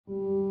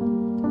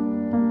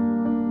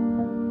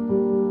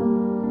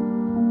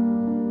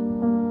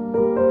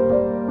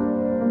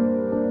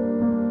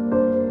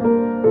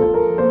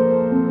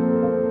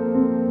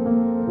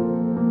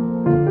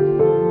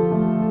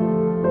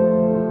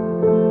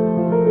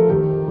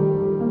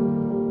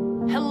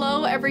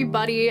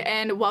everybody,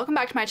 and welcome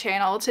back to my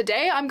channel.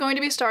 Today I'm going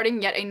to be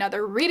starting yet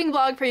another reading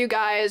vlog for you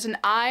guys, and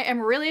I am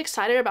really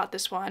excited about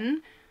this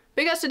one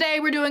because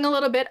today we're doing a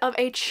little bit of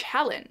a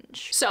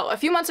challenge. So a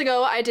few months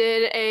ago I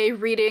did a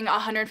reading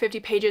 150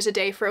 pages a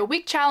day for a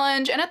week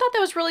challenge, and I thought that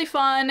was really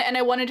fun and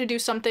I wanted to do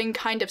something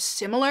kind of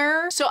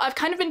similar. So I've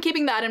kind of been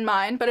keeping that in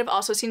mind, but I've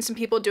also seen some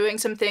people doing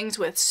some things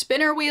with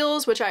spinner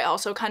wheels, which I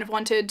also kind of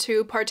wanted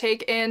to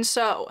partake in.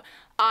 So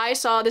I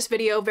saw this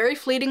video very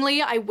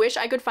fleetingly. I wish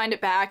I could find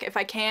it back. If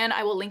I can,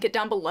 I will link it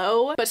down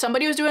below. But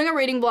somebody was doing a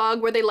reading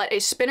vlog where they let a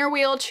spinner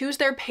wheel choose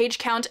their page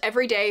count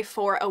every day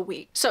for a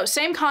week. So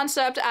same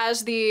concept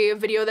as the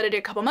video that I did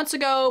a couple months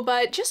ago,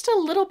 but just a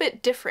little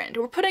bit different.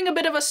 We're putting a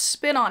bit of a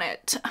spin on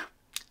it.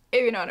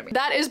 If you know what I mean.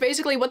 That is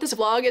basically what this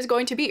vlog is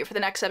going to be for the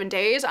next 7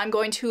 days. I'm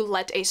going to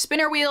let a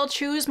spinner wheel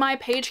choose my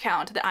page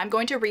count that I'm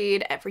going to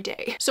read every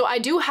day. So I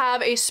do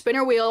have a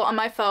spinner wheel on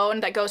my phone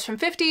that goes from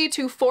 50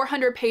 to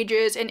 400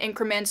 pages in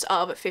increments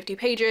of 50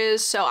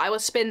 pages. So I will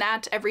spin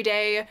that every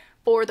day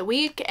for the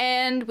week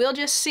and we'll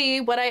just see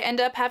what I end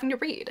up having to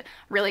read.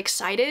 I'm really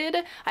excited.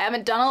 I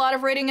haven't done a lot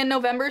of reading in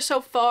November so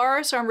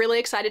far, so I'm really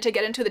excited to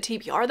get into the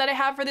TBR that I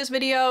have for this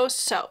video.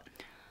 So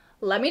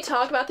let me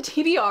talk about the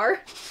TBR,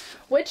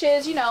 which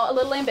is, you know, a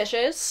little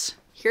ambitious.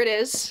 Here it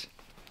is.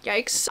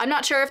 Yikes. I'm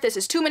not sure if this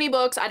is too many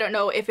books. I don't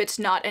know if it's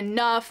not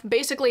enough.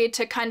 Basically,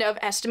 to kind of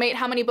estimate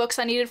how many books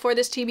I needed for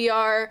this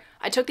TBR,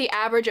 I took the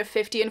average of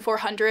 50 and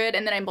 400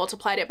 and then I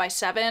multiplied it by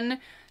 7.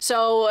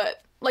 So,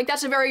 like,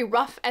 that's a very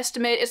rough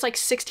estimate. It's like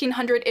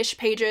 1600-ish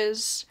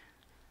pages.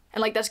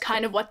 And like, that's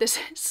kind of what this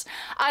is.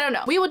 I don't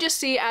know. We will just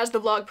see as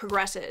the vlog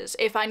progresses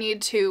if I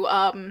need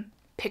to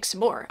pick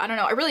some more. I don't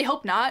know. I really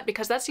hope not,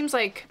 because that seems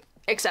like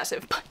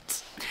excessive,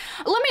 but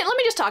let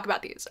me just talk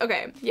about these.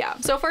 Okay, yeah.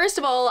 So first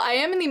of all, I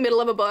am in the middle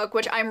of a book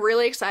which I'm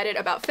really excited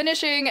about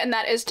finishing, and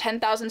that is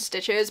 10,000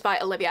 Stitches by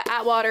Olivia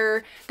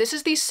Atwater. This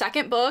is the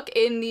second book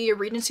in the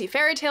Regency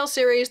fairy tale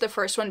series, the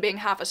first one being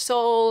Half a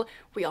Soul.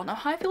 We all know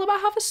how I feel about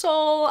Half a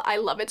Soul. I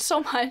love it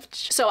so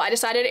much. So I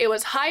decided it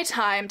was high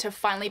time to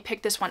finally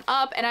pick this one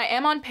up, and I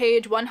am on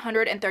page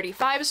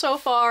 135 so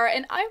far,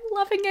 and I'm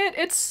loving it.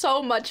 It's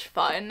so much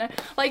fun.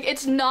 Like,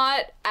 it's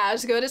not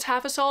as good as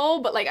Half a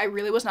Soul, but like, I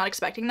really was not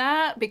expecting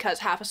that because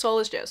Half a Soul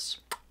is just...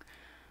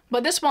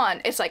 But this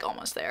one, it's like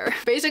almost there.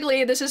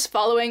 Basically, this is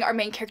following our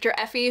main character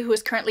Effie, who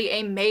is currently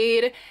a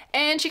maid,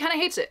 and she kind of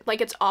hates it. Like,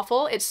 it's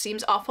awful. It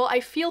seems awful. I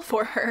feel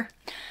for her.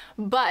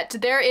 But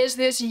there is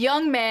this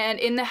young man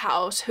in the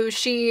house who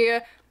she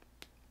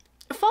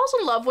falls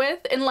in love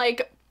with in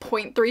like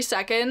 0.3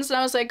 seconds, and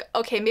I was like,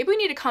 okay, maybe we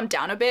need to calm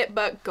down a bit,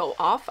 but go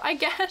off, I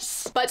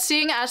guess. But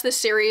seeing as this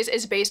series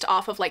is based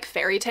off of like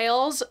fairy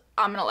tales,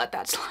 I'm gonna let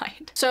that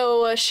slide.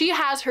 So she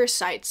has her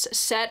sights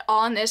set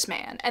on this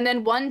man, and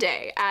then one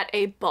day at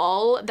a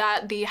ball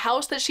that the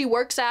house that she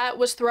works at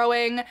was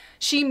throwing,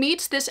 she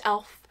meets this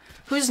elf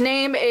whose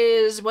name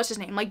is, what's his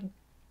name? Like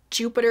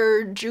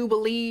Jupiter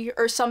Jubilee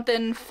or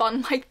something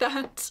fun like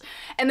that.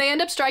 And they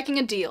end up striking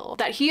a deal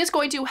that he is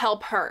going to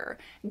help her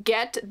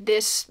get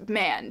this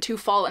man to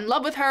fall in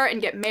love with her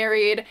and get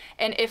married.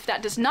 And if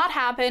that does not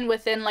happen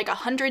within like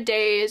 100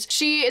 days,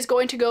 she is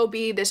going to go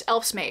be this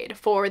elf's maid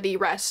for the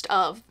rest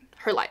of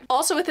her life.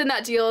 Also within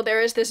that deal, there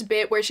is this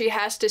bit where she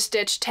has to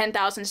stitch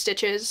 10,000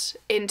 stitches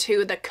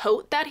into the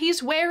coat that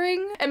he's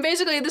wearing. And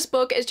basically this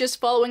book is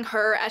just following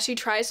her as she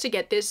tries to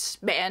get this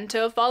man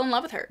to fall in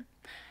love with her.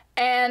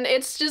 And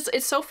it's just,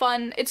 it's so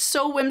fun. It's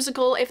so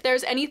whimsical. If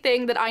there's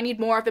anything that I need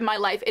more of in my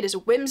life, it is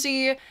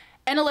whimsy,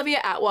 and Olivia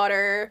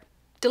Atwater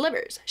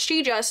delivers.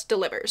 She just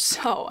delivers.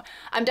 So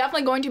I'm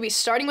definitely going to be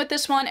starting with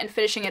this one and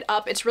finishing it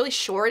up. It's really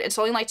short. It's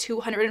only like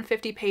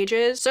 250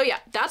 pages. So yeah,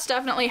 that's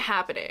definitely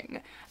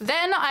happening.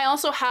 Then I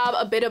also have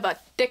a bit of a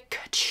thick,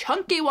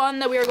 chunky one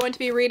that we are going to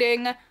be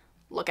reading.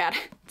 Look at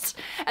it.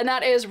 And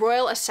that is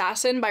Royal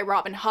Assassin by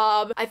Robin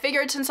Hobb. I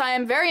figured since I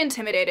am very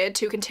intimidated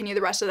to continue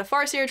the rest of the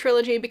Farseer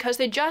trilogy because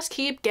they just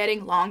keep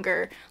getting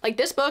longer. Like,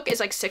 this book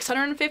is like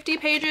 650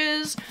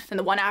 pages, and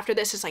the one after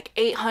this is like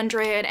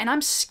 800, and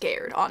I'm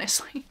scared,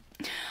 honestly.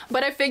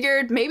 But I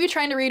figured maybe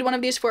trying to read one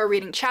of these for a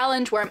reading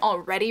challenge where I'm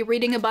already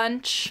reading a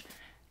bunch,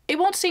 it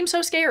won't seem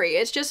so scary.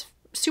 It's just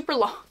super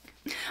long.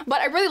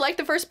 But I really like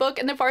the first book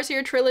in the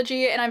Farseer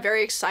trilogy, and I'm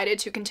very excited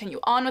to continue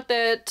on with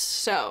it,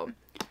 so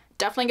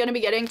definitely going to be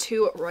getting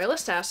to Royal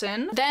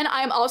Assassin. Then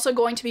I'm also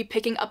going to be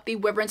picking up the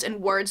Wyverns and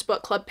Words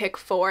book club pick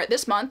for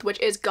this month, which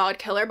is God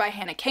Killer by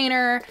Hannah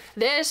Kaner.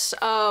 This,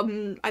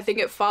 I think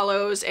it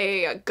follows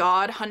a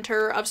god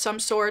hunter of some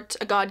sort,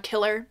 a god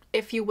killer,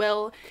 if you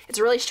will. It's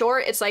really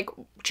short. It's like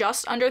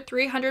just under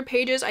 300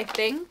 pages, I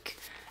think.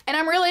 And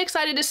I'm really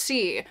excited to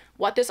see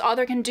what this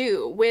author can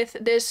do with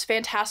this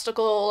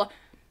fantastical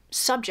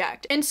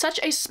subject in such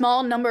a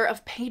small number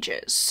of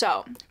pages.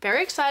 So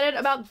very excited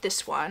about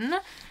this one.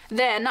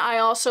 Then I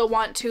also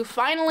want to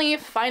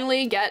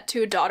finally get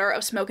to Daughter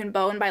of Smoke and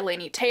Bone by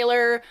Laini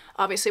Taylor.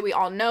 Obviously we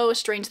all know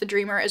Strange the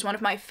Dreamer is one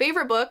of my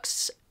favorite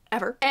books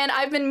ever. And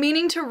I've been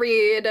meaning to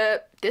read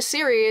this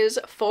series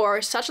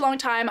for such a long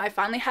time. I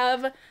finally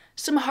have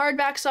some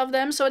hardbacks of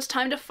them, so it's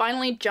time to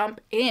finally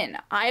jump in.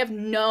 I have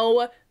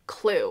no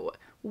clue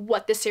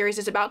what this series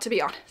is about, to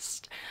be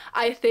honest.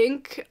 I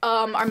think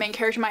our main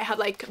character might have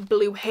like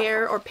blue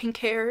hair or pink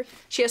hair.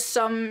 She has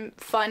some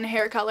fun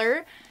hair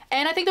color,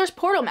 and I think there's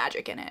portal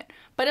magic in it.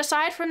 But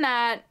aside from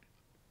that,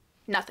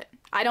 nothing.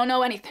 I don't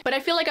know anything. But I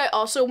feel like I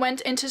also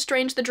went into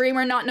Strange the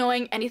Dreamer not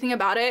knowing anything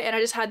about it, and I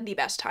just had the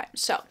best time.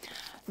 So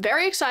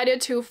very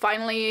excited to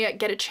finally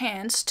get a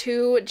chance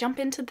to jump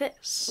into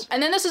this.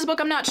 And then this is a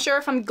book I'm not sure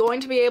if I'm going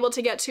to be able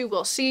to get to,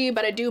 we'll see,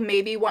 but I do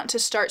maybe want to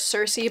start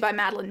Circe by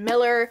Madeline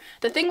Miller.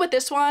 The thing with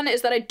this one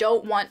is that I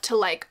don't want to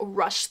like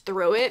rush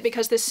through it,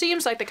 because this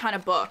seems like the kind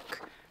of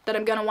book that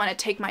I'm gonna want to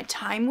take my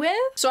time with.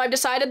 So I've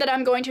decided that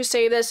I'm going to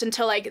save this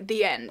until like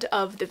the end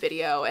of the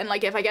video, and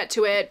like if I get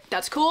to it,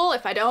 that's cool.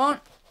 If I don't,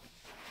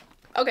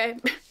 okay,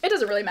 it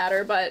doesn't really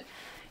matter. But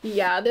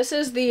yeah, this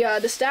is the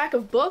stack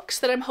of books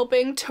that I'm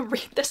hoping to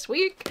read this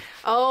week.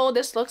 Oh,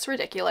 this looks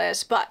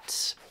ridiculous,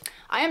 but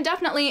I am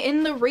definitely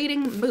in the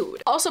reading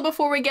mood. Also,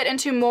 before we get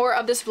into more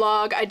of this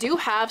vlog, I do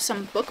have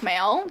some book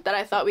mail that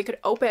I thought we could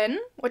open,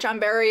 which I'm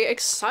very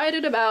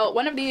excited about.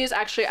 One of these,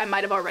 actually, I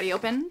might have already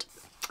opened,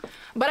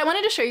 but I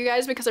wanted to show you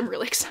guys because I'm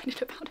really excited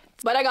about it.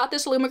 But I got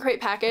this Lumicrate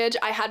package.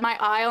 I had my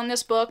eye on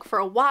this book for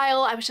a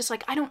while. I was just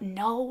like, I don't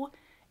know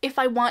if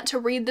I want to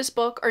read this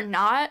book or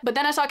not. But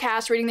then I saw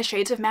Cass reading the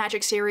Shades of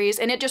Magic series,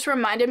 and it just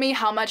reminded me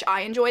how much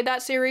I enjoyed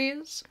that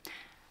series.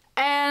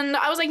 And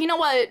I was like, you know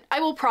what? I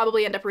will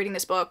probably end up reading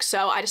this book,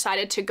 so I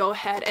decided to go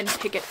ahead and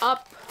pick it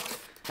up.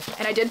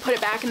 And I did put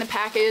it back in the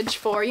package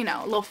for, you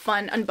know, a little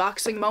fun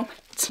unboxing moment.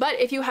 But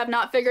if you have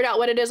not figured out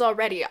what it is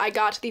already, I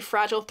got The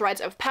Fragile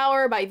Threads of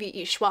Power by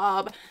V.E.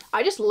 Schwab.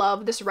 I just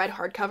love this red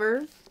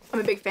hardcover.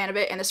 I'm a big fan of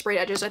it, and the sprayed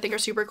edges I think are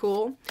super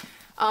cool.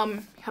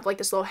 Have like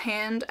this little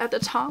hand at the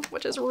top,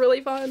 which is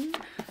really fun.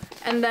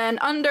 And then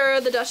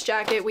under the dust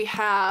jacket, we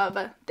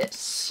have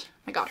this. Oh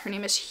my god, her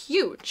name is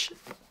huge.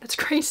 That's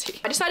crazy.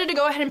 I decided to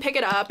go ahead and pick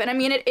it up, and I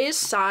mean, it is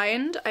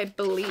signed, I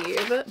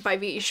believe, by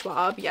V.E.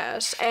 Schwab,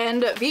 yes.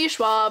 And V.E.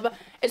 Schwab,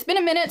 it's been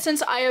a minute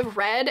since I have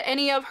read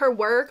any of her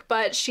work,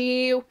 but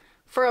she,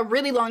 for a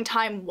really long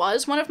time,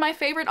 was one of my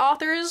favorite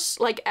authors,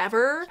 like,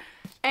 ever.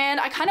 And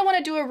I kind of want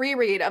to do a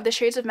reread of the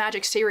Shades of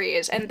Magic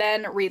series and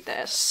then read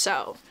this,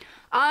 so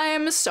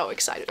I'm so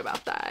excited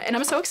about that. And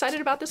I'm so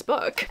excited about this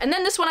book. And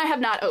then this one I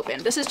have not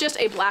opened. This is just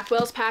a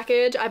Blackwell's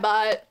package. I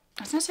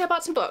was gonna say I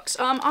bought some books,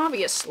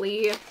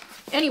 obviously.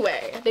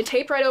 Anyway, they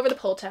tape right over the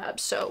pull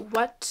tabs, so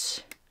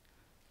what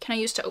can I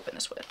use to open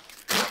this with?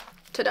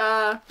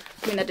 Ta-da!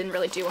 I mean, that didn't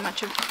really do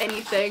much of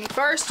anything.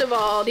 First of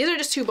all, these are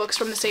just two books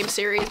from the same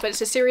series, but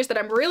it's a series that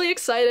I'm really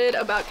excited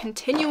about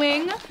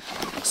continuing.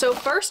 So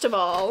first of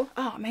all,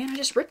 oh man, I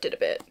just ripped it a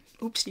bit.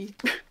 Oopsie.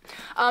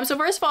 So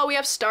first of all, we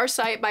have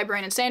Starsight by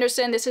Brandon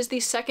Sanderson. This is the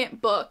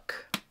second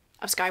book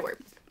of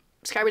Skyward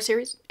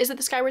series? Is it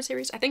the Skyward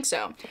series? I think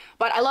so.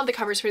 But I love the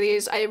covers for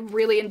these. I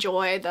really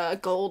enjoy the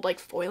gold like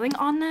foiling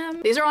on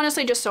them. These are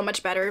honestly just so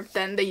much better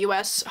than the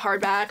US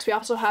hardbacks. We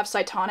also have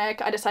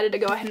Cytonic. I decided to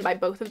go ahead and buy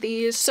both of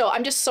these. So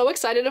I'm just so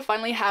excited to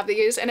finally have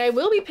these, and I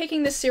will be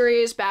picking this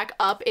series back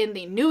up in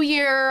the new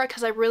year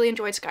because I really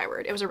enjoyed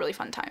Skyward. It was a really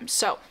fun time.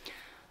 So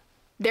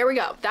there we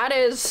go. That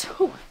is,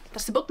 whew,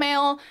 that's the book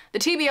mail, the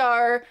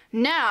TBR.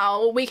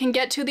 Now we can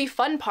get to the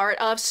fun part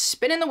of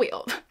spinning the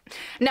wheel.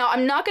 Now,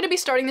 I'm not going to be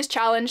starting this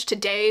challenge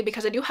today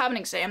because I do have an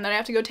exam that I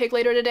have to go take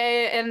later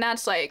today, and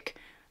that's like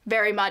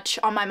very much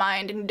on my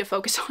mind and need to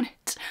focus on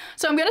it.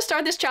 So I'm going to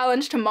start this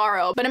challenge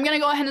tomorrow, but I'm going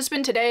to go ahead and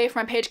spin today for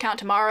my page count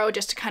tomorrow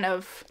just to kind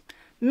of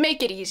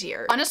make it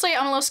easier. Honestly,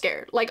 I'm a little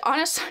scared. Like,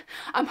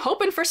 I'm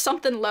hoping for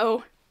something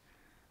low.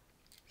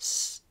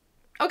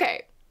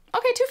 Okay.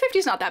 Okay, 250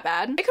 is not that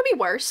bad. It could be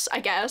worse,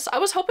 I guess. I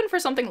was hoping for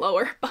something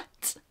lower,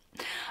 but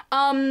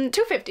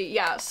 250,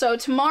 yeah. So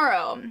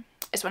tomorrow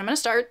is when I'm gonna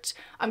start.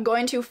 I'm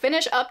going to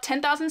finish up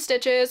 10,000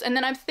 Stitches, and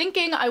then I'm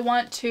thinking I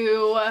want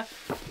to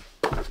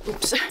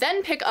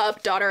then pick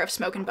up Daughter of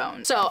Smoke and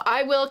Bone. So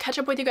I will catch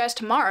up with you guys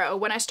tomorrow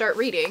when I start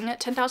reading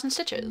 10,000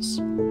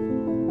 Stitches.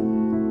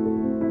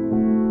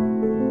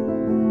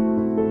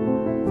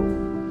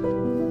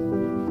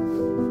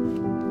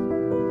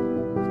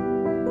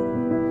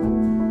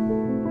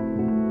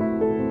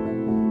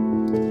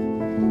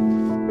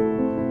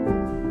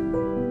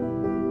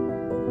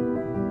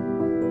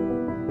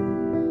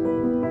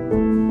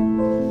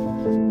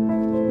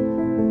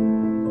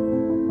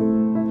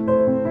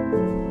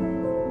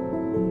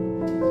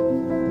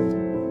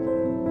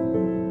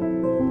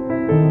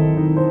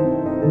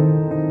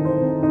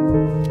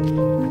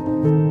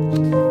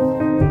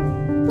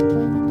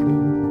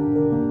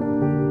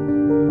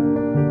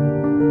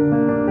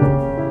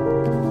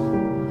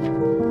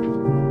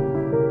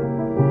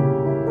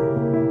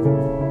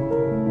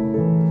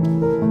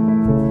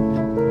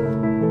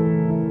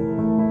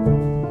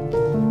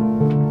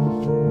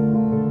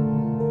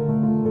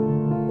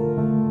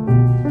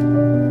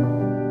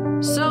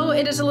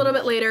 little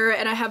bit later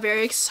and I have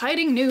very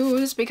exciting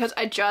news because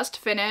I just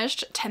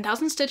finished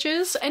 10,000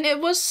 Stitches and it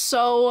was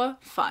so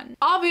fun.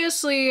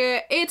 Obviously,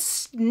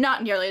 it's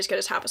not nearly as good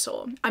as Half a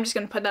Soul. I'm just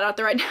gonna put that out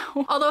there right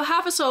now. Although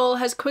Half a Soul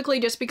has quickly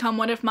just become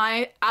one of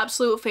my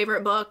absolute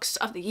favorite books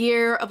of the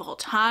year, of all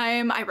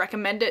time. I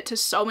recommend it to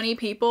so many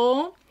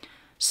people.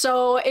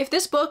 So if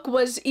this book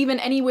was even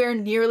anywhere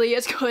nearly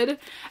as good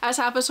as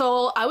Half a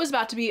Soul, I was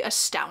about to be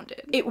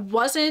astounded. It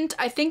wasn't.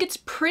 I think it's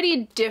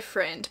pretty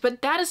different,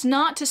 but that is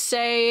not to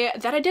say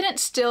that I didn't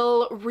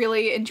still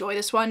really enjoy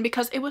this one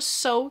because it was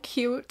so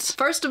cute.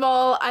 First of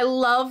all, I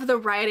love the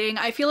writing.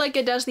 I feel like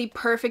it does the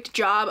perfect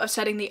job of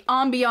setting the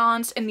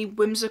ambiance and the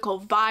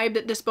whimsical vibe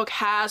that this book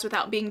has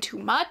without being too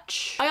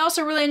much. I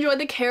also really enjoyed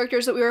the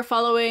characters that we were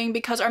following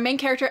because our main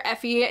character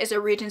Effie is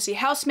a Regency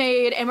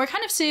housemaid and we're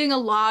kind of seeing a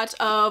lot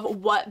of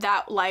what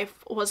that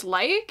life was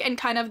like and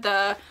kind of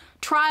the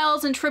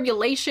trials and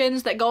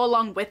tribulations that go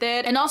along with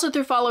it. And also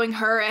through following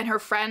her and her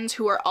friends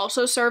who are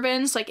also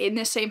servants, like in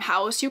this same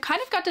house, you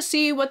kind of got to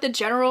see what the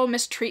general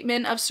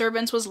mistreatment of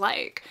servants was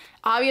like.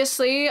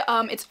 Obviously,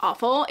 it's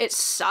awful, it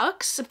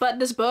sucks, but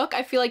this book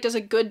I feel like does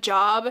a good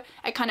job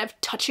at kind of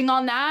touching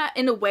on that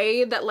in a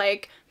way that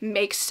like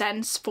makes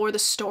sense for the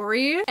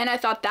story, and I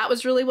thought that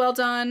was really well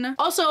done.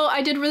 Also,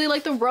 I did really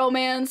like the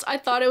romance. I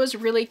thought it was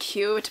really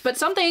cute, but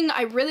something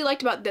I really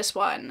liked about this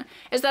one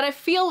is that I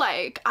feel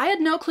like I had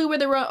no clue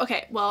where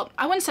okay, well,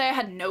 I wouldn't say I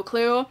had no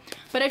clue,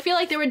 but I feel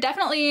like there were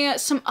definitely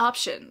some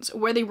options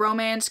where the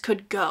romance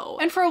could go.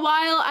 And for a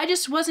while, I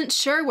just wasn't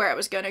sure where it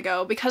was gonna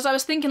go because I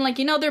was thinking like,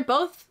 you know, they're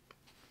both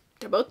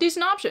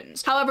decent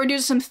options. However, due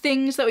to some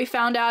things that we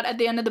found out at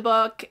the end of the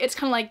book, it's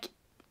kind of like,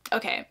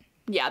 okay,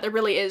 yeah, there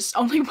really is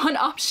only one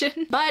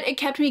option. But it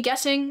kept me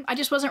guessing. I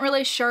just wasn't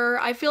really sure.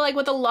 I feel like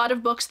with a lot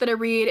of books that I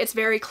read, it's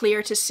very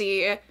clear to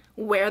see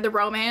where the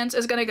romance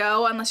is gonna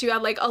go unless you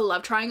have like a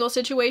love triangle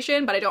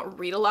situation, but I don't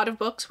read a lot of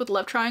books with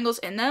love triangles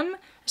in them,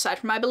 aside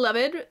from my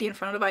beloved, The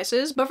Infernal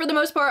Devices. But for the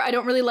most part, I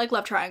don't really like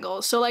love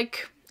triangles. So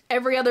like,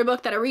 every other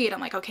book that I read,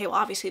 I'm like, okay, well,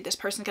 obviously this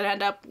person's gonna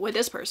end up with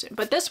this person.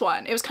 But this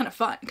one, it was kind of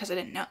fun because I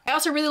didn't know. I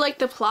also really liked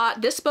the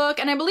plot. This book,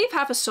 and I believe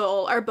Half a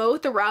Soul, are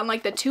both around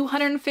like the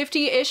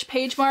 250-ish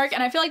page mark,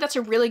 and I feel like that's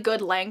a really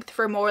good length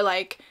for more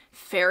like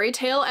fairy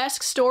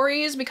tale-esque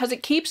stories because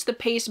it keeps the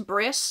pace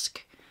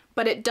brisk,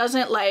 but it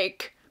doesn't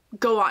like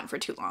go on for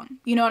too long.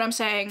 You know what I'm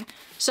saying?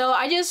 So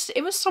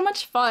it was so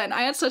much fun.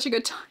 I had such a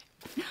good time.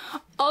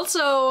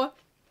 Also,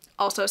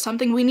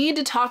 something we need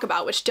to talk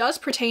about, which does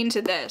pertain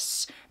to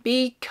this,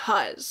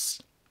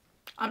 because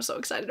I'm so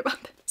excited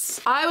about this.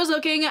 I was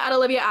looking at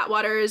Olivia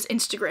Atwater's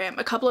Instagram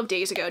a couple of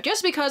days ago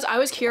just because I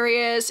was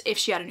curious if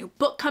she had a new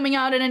book coming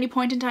out at any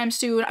point in time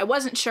soon. I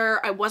wasn't sure.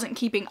 I wasn't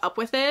keeping up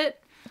with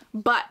it.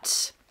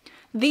 But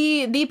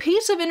the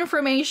piece of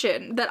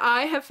information that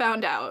I have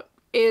found out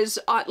is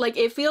like,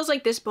 it feels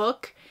like this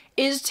book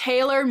is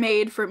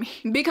tailor-made for me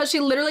because she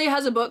literally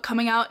has a book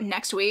coming out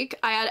next week.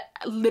 I had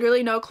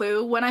literally no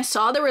clue. When I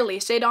saw the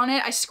release date on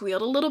it, I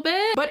squealed a little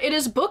bit, but it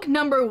is book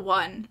number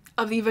 1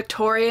 of the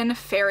Victorian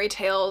Fairy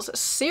Tales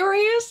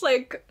series.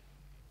 Like,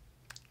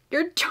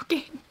 you're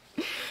joking.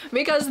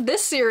 Because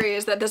this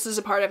series that this is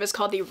a part of is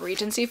called the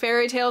Regency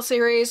Fairy Tale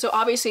series. So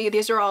obviously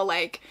these are all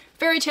like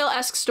fairy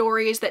tale-esque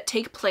stories that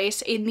take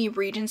place in the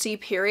Regency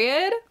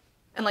period.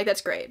 And like,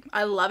 that's great.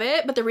 I love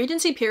it. But the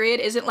Regency period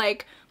isn't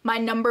like my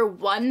number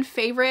 1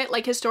 favorite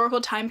like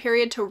historical time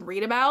period to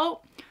read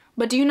about.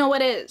 But do you know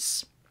what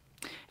is?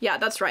 Yeah,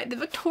 that's right. The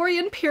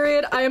Victorian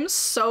period. I am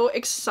so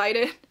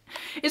excited.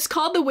 It's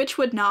called The Witch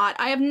Would Not.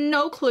 I have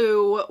no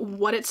clue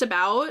what it's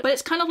about, but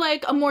it's kind of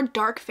like a more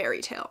dark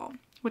fairy tale,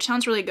 which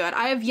sounds really good.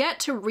 I have yet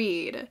to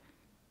read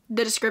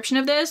the description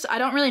of this. I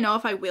don't really know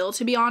if I will,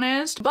 to be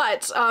honest,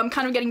 but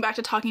kind of getting back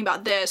to talking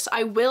about this,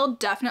 I will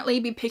definitely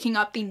be picking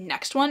up the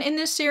next one in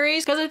this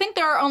series because I think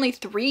there are only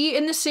 3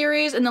 in this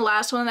series and the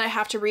last one that I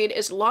have to read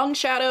is Long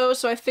Shadow,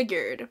 so I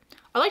figured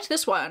I liked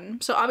this one,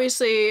 so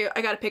obviously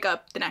I gotta pick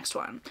up the next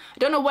one. I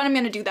don't know when I'm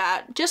gonna do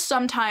that, just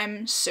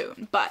sometime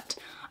soon, but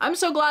I'm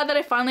so glad that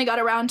I finally got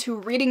around to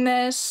reading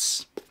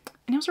this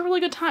and it was a really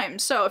good time.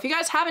 So if you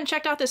guys haven't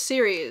checked out this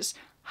series,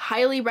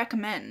 highly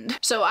recommend.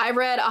 So I've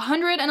read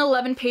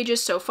 111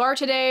 pages so far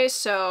today,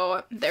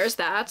 so there's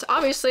that.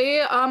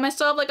 Obviously, I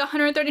still have like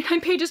 139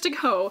 pages to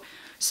go.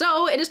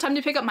 So it is time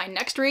to pick up my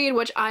next read,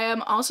 which I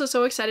am also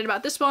so excited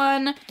about this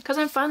one because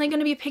I'm finally going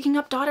to be picking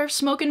up Daughter of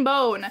Smoke and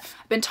Bone. I've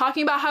been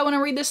talking about how I want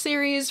to read this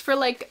series for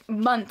like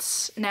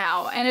months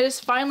now, and it is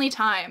finally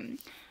time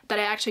that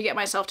I actually get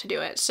myself to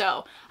do it.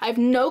 So I have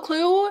no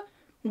clue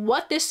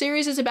what this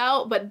series is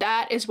about, but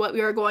that is what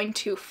we are going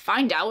to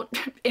find out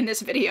in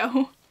this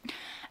video.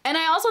 And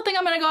I also think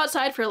I'm gonna go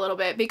outside for a little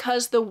bit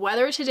because the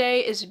weather today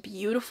is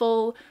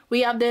beautiful.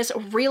 We have this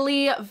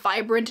really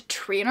vibrant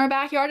tree in our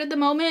backyard at the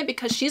moment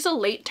because she's a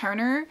late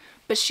turner,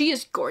 but she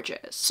is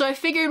gorgeous. So I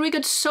figured we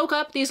could soak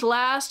up these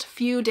last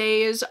few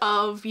days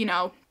of, you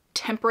know,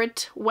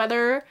 temperate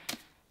weather,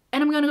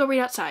 and I'm gonna go read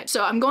outside.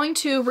 So I'm going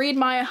to read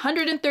my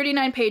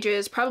 139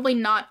 pages, probably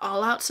not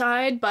all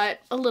outside,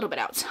 but a little bit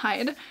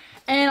outside.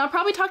 And I'll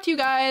probably talk to you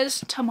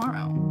guys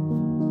tomorrow.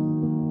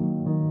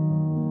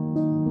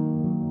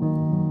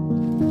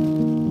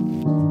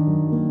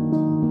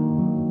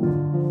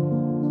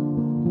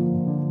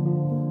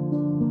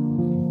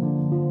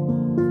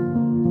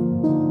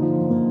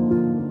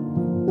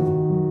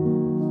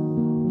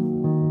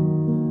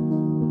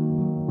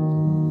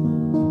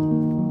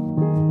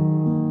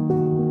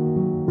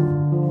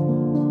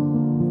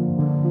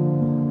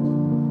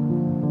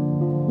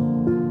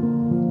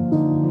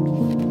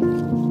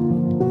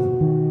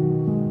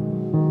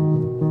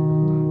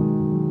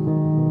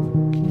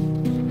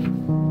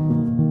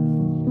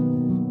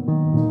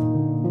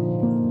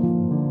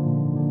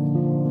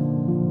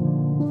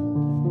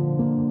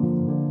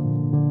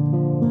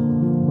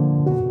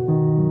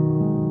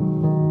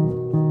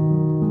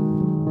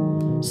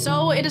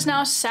 is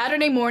now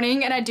Saturday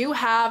morning and I do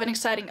have an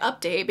exciting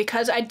update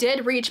because I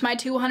did reach my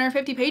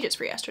 250 pages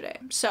for yesterday.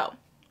 So,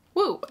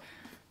 woo.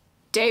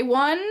 Day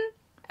 1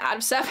 out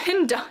of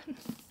 7 done.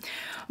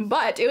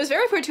 But it was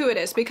very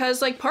fortuitous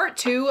because like part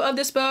 2 of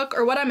this book,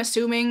 or what I'm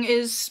assuming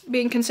is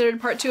being considered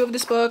part 2 of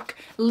this book,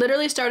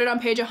 literally started on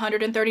page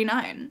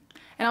 139.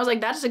 And I was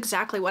like, that is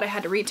exactly what I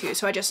had to read to,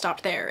 so I just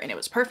stopped there and it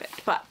was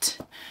perfect. But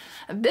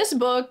this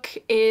book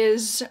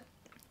is,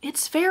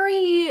 it's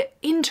very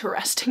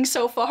interesting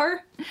so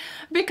far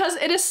because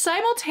it is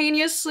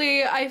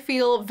simultaneously, I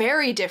feel,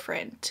 very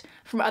different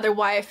from other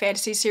YA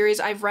fantasy series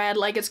I've read.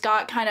 Like, it's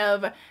got kind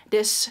of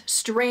this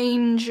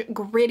strange,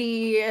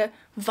 gritty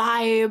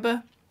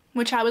vibe,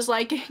 which I was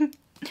liking.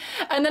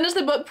 And then as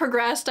the book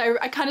progressed,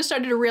 I kind of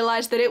started to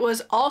realize that it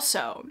was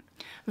also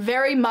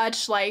very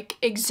much like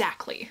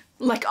exactly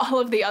like all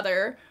of the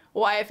other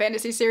YA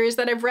fantasy series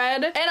that I've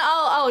read, and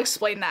I'll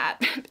explain that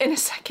in a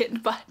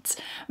second. But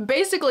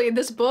basically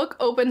this book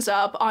opens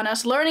up on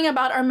us learning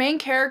about our main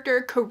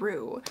character,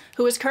 Karou,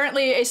 who is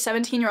currently a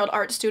 17-year-old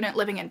art student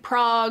living in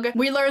Prague.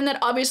 We learn that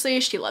obviously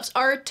she loves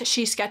art,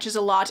 she sketches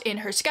a lot in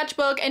her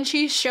sketchbook, and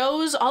she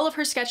shows all of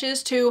her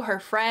sketches to her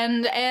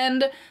friend,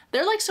 and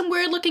they're like some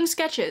weird looking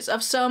sketches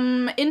of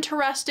some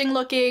interesting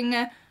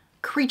looking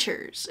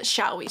creatures,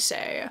 shall we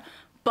say.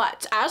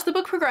 But as the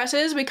book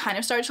progresses, we kind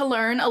of start to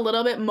learn a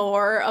little bit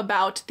more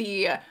about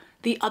the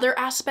other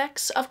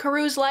aspects of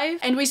Karu's life,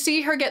 and we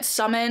see her get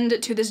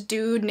summoned to this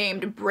dude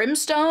named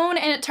Brimstone,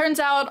 and it turns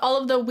out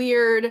all of the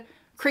weird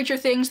creature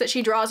things that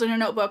she draws in her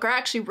notebook are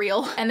actually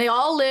real, and they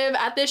all live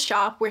at this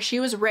shop where she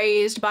was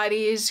raised by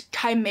these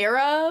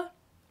chimera,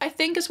 I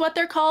think is what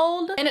they're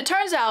called. And it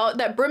turns out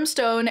that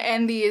Brimstone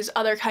and these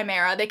other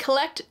chimera, they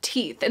collect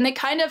teeth, and they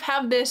kind of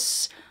have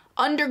this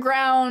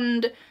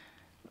underground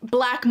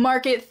black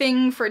market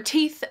thing for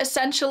teeth,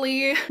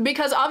 essentially,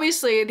 because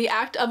obviously the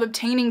act of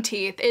obtaining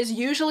teeth is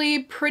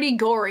usually pretty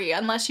gory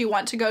unless you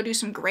want to go do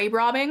some grave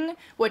robbing,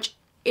 which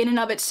in and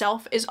of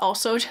itself is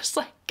also just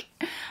like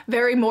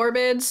very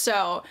morbid.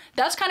 So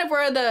that's kind of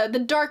where the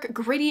dark,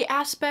 gritty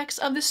aspects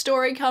of the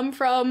story come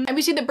from. And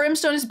we see that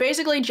Brimstone is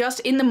basically just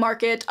in the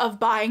market of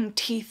buying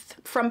teeth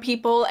from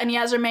people, and he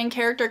has our main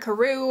character,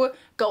 Karou,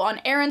 go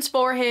on errands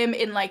for him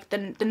in like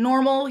the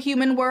normal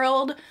human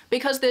world,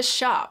 because this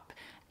shop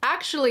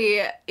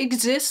actually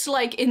exists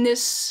like in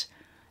this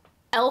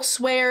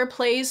elsewhere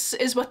place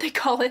is what they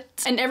call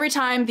it. And every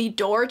time the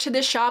door to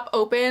this shop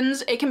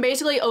opens, it can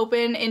basically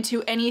open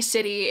into any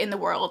city in the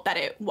world that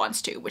it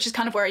wants to, which is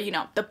kind of where, you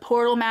know, the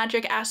portal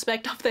magic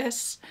aspect of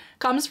this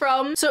comes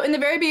from. So in the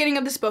very beginning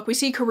of this book, we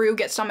see Karou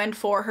get summoned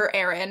for her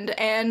errand,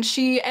 and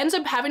she ends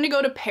up having to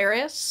go to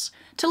Paris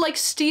to like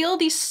steal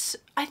these,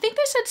 I think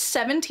they said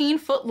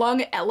 17-foot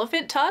long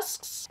elephant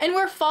tusks. And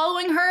we're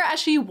following her as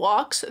she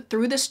walks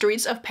through the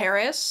streets of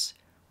Paris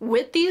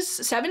with these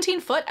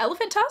 17-foot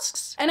elephant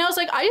tusks. And I was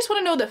like, I just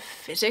want to know the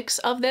physics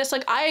of this.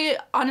 Like, I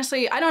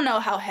honestly don't know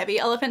how heavy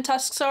elephant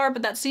tusks are,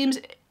 but that seems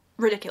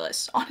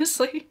ridiculous,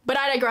 honestly. But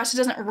I digress, it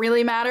doesn't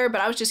really matter,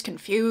 but I was just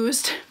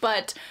confused.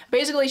 But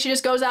basically she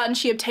just goes out and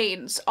she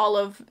obtains all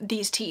of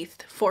these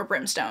teeth for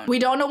Brimstone. We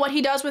don't know what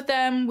he does with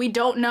them. We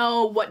don't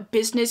know what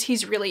business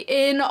he's really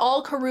in.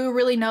 All Karou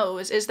really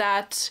knows is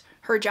that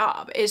her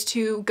job is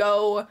to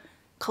go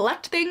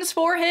collect things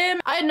for him.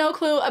 I had no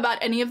clue about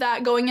any of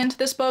that going into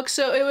this book,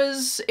 so it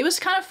was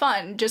kind of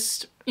fun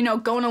just, you know,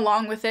 going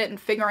along with it and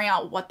figuring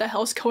out what the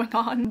hell's going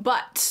on.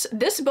 But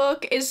this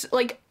book is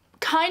like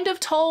kind of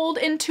told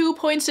in 2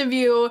 points of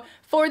view.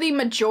 For the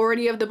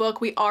majority of the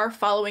book, we are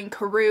following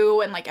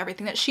Karou and like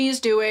everything that she's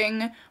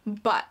doing,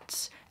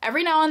 but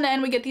every now and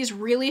then we get these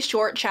really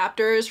short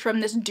chapters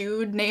from this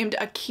dude named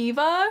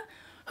Akiva,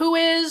 who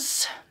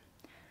is,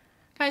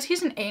 guys,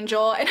 he's an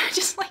angel, and I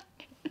just like,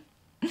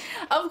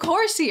 of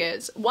course he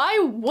is. Why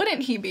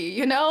wouldn't he be,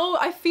 you know?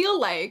 I feel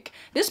like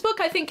this book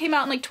I think came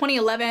out in like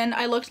 2011,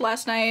 I looked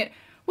last night,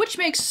 which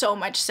makes so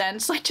much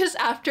sense, like just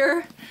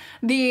after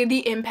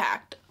the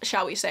impact,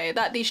 shall we say,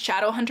 that these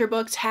Shadowhunter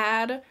books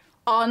had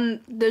on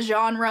the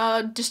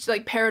genre, just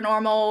like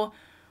paranormal,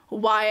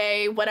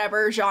 YA,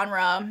 whatever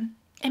genre.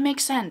 It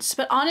makes sense.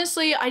 But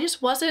honestly, I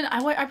just wasn't,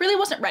 I really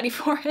wasn't ready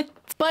for it.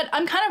 But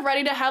I'm kind of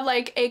ready to have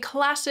like a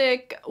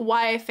classic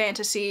YA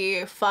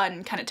fantasy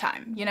fun kind of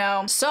time, you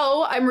know?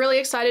 So I'm really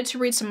excited to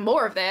read some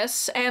more of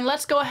this, and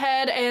let's go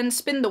ahead and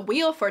spin the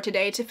wheel for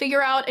today to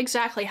figure out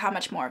exactly how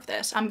much more of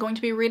this I'm going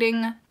to be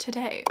reading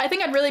today. I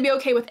think I'd really be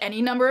okay with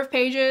any number of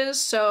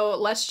pages, so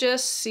let's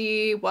just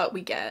see what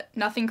we get.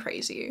 Nothing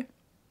crazy.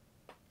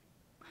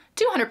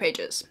 200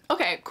 pages.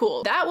 Okay,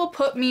 cool. That will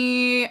put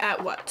me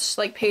at what?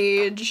 Like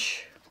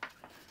page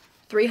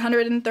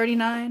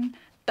 339?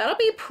 That'll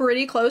be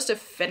pretty close to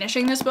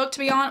finishing this book, to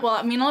be honest. Well,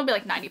 I mean, it'll be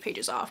like 90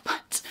 pages off,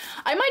 but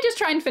I might just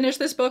try and finish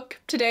this book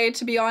today,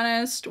 to be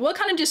honest. We'll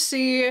kind of just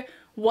see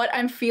what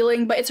I'm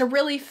feeling, but it's a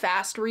really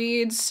fast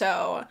read,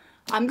 so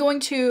I'm going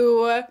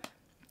to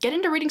get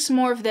into reading some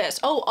more of this.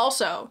 Oh,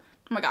 also,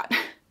 oh my god.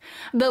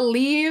 The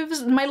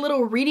leaves, my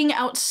little reading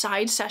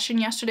outside session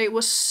yesterday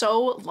was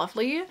so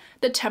lovely.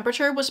 The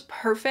temperature was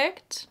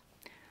perfect.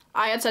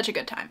 I had such a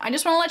good time. I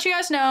just want to let you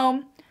guys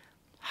know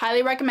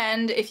Highly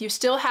recommend, if you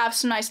still have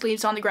some nice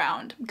leaves on the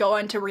ground, go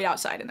on to read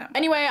outside in them.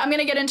 Anyway, I'm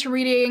gonna get into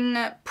reading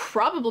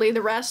probably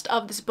the rest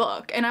of this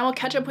book, and I will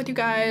catch up with you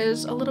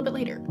guys a little bit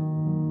later.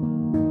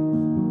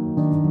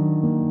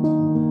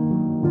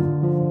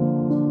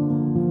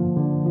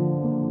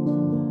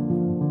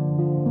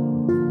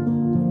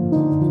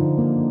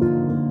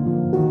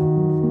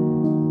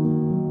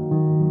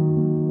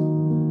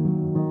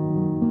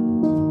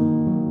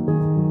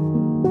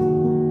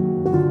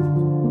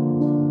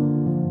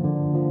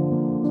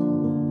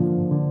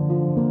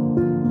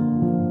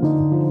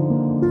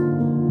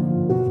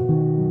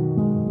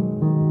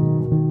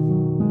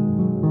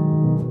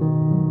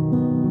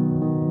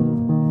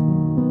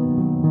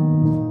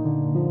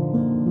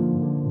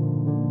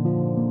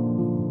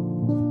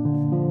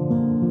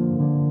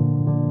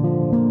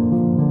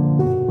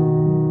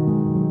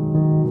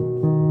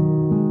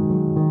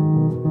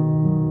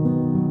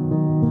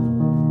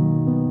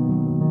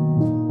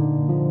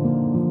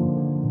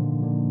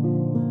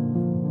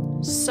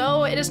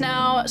 So it is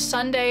now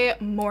Sunday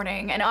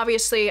morning, and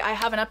obviously I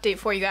have an update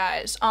for you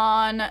guys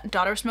on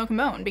Daughter of Smoke and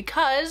Bone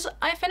because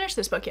I finished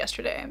this book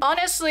yesterday.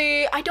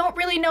 Honestly, I don't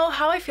really know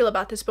how I feel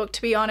about this book,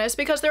 to be honest,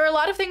 because there are a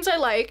lot of things I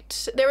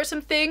liked. There were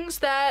some things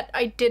that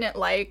I didn't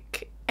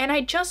like, and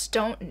I just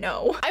don't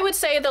know. I would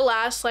say the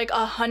last like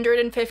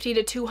 150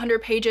 to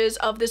 200 pages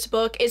of this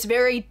book is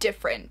very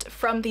different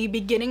from the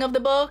beginning of the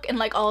book and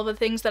like all of the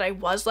things that I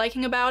was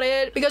liking about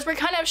it, because we're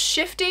kind of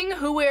shifting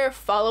who we're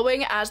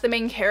following as the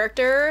main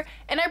character,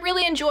 and I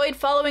really enjoyed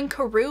following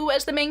Carew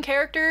as the main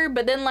character,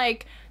 but then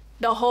like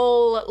the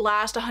whole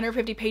last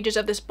 150 pages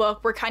of this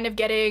book, we're kind of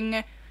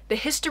getting the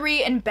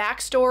history and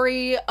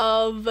backstory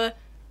of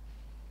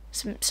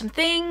some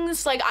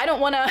things. Like, I don't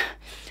want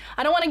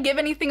to give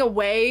anything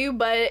away,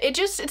 but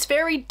it's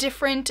very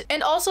different.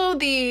 And also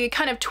the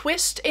kind of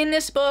twist in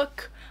this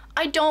book,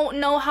 I don't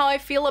know how I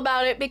feel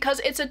about it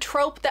because it's a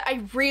trope that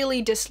I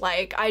really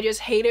dislike. I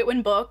just hate it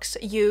when books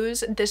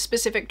use this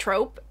specific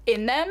trope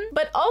in them.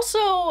 But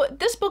also,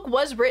 this book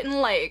was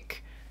written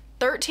like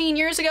 13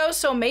 years ago,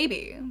 so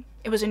maybe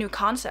it was a new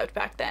concept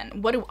back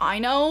then. What do I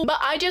know? But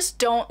I just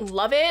don't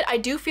love it. I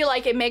do feel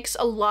like it makes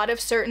a lot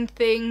of certain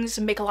things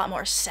make a lot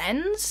more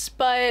sense,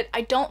 but I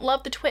don't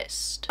love the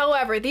twist.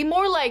 However, the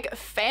more like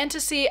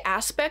fantasy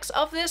aspects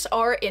of this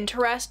are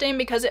interesting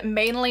because it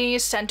mainly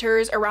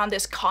centers around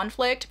this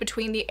conflict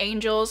between the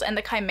angels and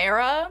the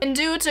chimera. And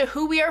due to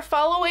who we are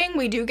following,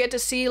 we do get to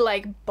see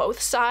like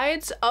both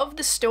sides of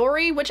the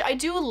story, which I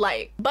do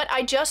like, but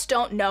I just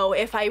don't know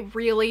if I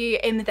really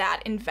am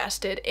that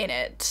invested in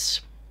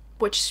it,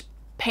 which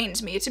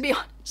pains me, to be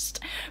honest,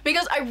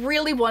 because I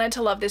really wanted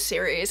to love this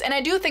series, and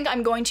I do think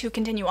I'm going to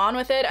continue on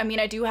with it. I mean,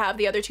 I do have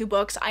the other two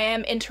books. I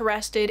am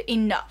interested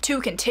enough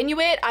to continue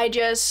it. I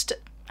just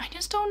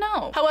don't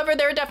know. However,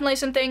 there are definitely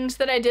some things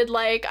that I did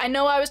like. I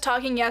know I was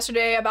talking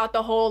yesterday about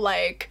the whole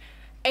like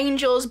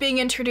angels being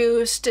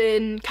introduced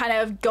and kind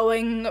of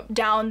going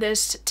down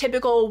this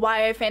typical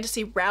YA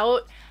fantasy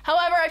route.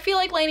 However, I feel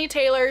like Laini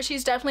Taylor,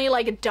 she's definitely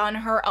like done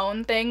her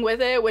own thing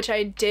with it, which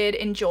I did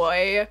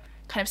enjoy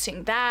kind of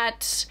seeing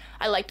that.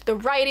 I liked the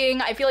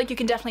writing. I feel like you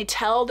can definitely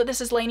tell that this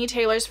is Laini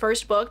Taylor's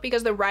first book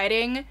because the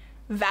writing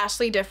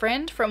vastly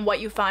different from what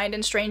you find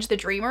in Strange the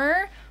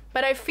Dreamer,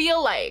 but I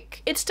feel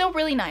like it's still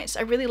really nice.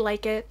 I really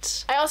like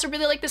it. I also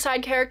really like the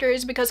side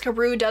characters because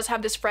Carew does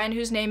have this friend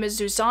whose name is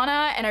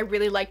Zuzana, and I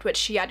really liked what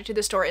she added to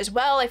the story as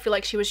well. I feel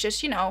like she was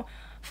just, you know,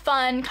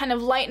 fun, kind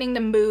of lightening the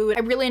mood.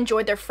 I really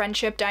enjoyed their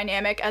friendship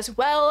dynamic as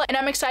well, and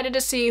I'm excited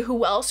to see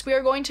who else we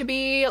are going to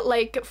be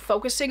like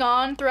focusing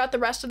on throughout the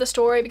rest of the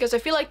story, because I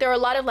feel like there are a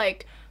lot of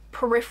like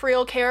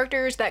peripheral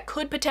characters that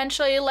could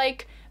potentially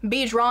like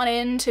be drawn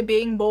into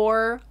being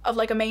more of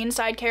like a main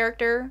side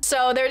character.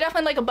 So there are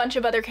definitely like a bunch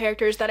of other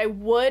characters that I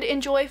would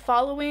enjoy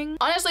following.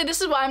 Honestly, this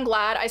is why I'm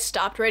glad I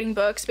stopped reading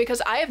books,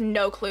 because I have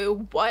no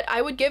clue what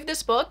I would give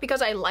this book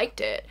because I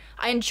liked it.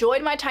 I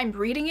enjoyed my time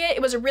reading it.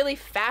 It was a really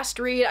fast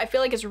read. I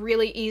feel like it's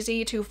really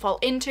easy to fall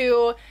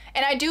into,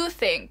 and I do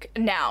think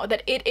now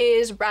that it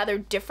is rather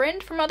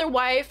different from other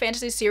YA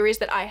fantasy series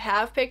that I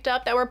have picked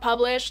up that were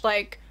published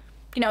like,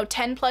 you know,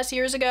 10 plus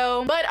years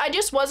ago, but I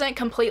just wasn't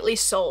completely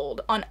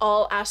sold on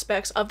all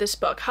aspects of this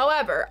book.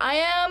 However, I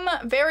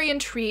am very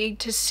intrigued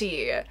to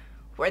see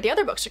where the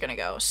other books are gonna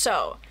go.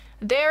 So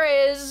there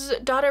is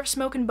Daughter of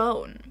Smoke and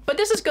Bone. But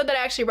this is good that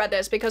I actually read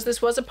this because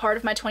this was a part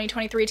of my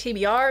 2023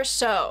 TBR,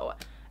 so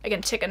I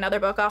can tick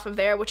another book off of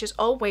there, which is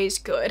always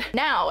good.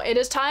 Now, it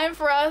is time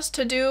for us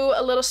to do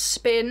a little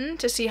spin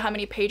to see how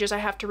many pages I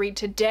have to read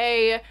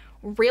today.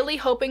 Really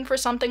hoping for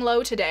something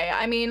low today.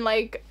 I mean,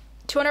 like,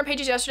 200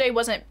 pages yesterday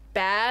wasn't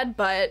bad,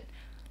 but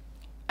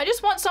I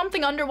just want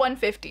something under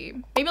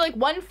 150. Maybe like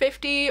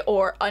 150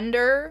 or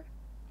under.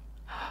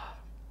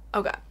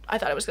 Oh god, I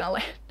thought it was gonna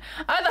land.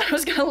 I thought it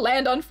was gonna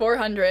land on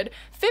 400.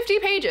 50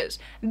 pages.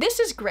 This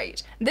is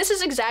great. This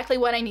is exactly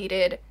what I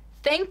needed.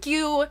 Thank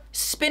you,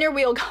 spinner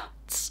wheel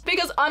gods.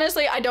 Because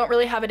honestly, I don't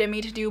really have it in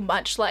me to do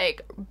much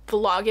like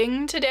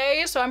vlogging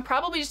today, so I'm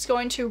probably just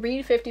going to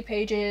read 50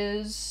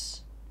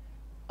 pages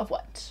of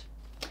what?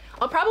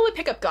 I'll probably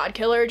pick up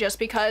Godkiller just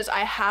because I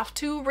have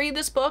to read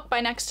this book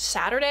by next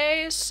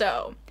Saturday,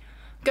 so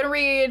I'm gonna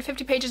read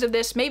 50 pages of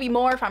this, maybe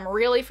more if I'm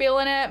really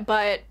feeling it,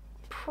 but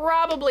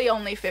probably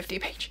only 50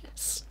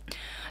 pages.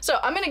 So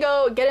I'm gonna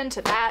go get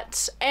into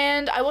that,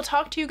 and I will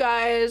talk to you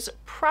guys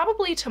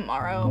probably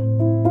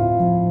tomorrow.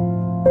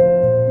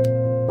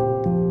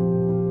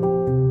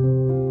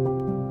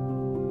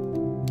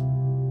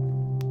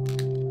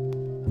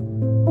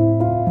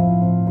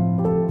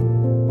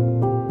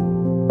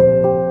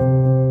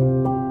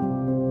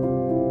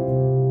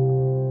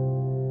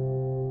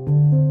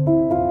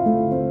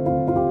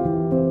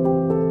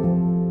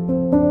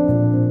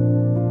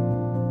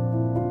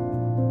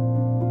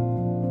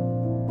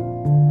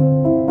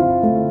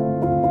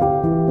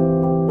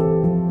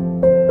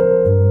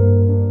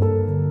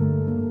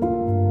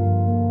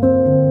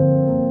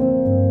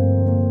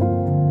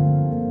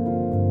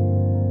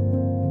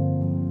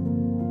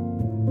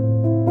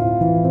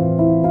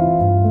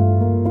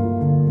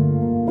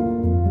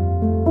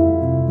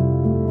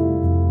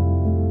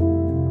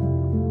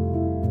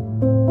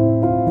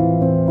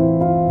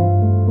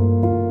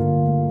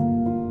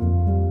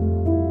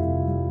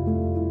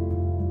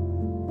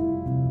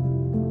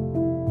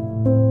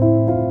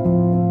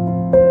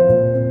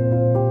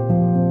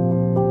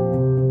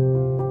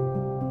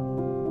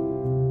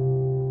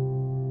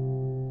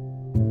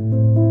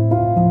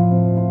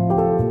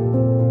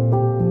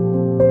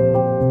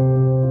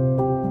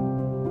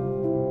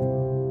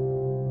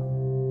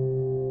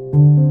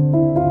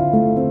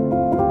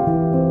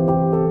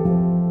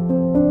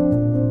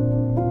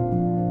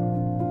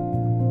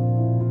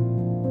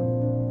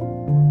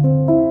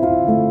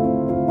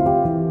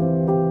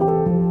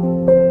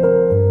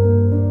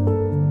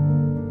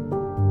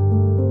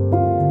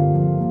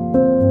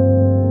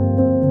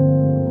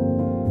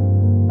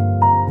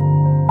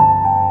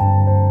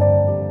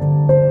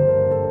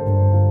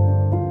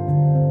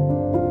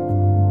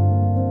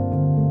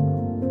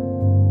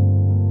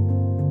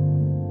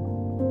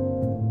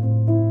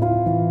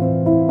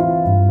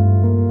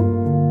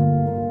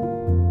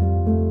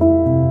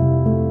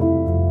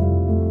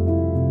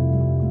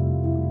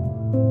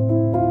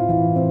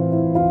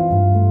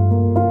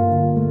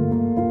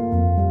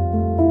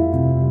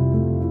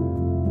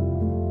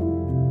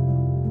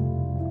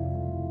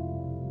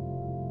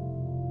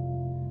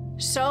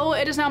 So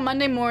it is now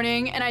Monday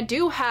morning, and I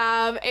do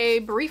have a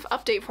brief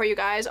update for you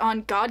guys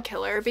on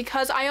Godkiller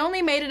because I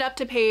only made it up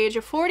to page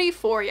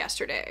 44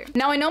 yesterday.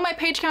 Now I know my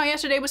page count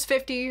yesterday was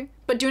 50,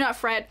 but do not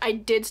fret, I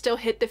did still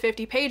hit the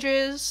 50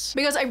 pages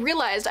because I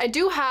realized I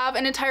do have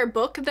an entire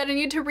book that I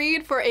need to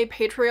read for a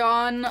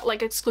Patreon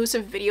like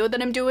exclusive video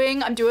that I'm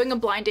doing. I'm doing a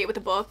blind date with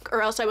a book,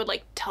 or else I would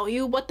like tell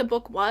you what the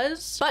book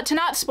was. But to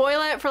not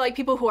spoil it for like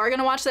people who are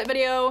gonna watch that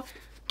video,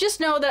 just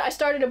know that I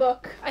started a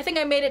book. I think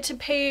I made it to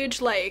page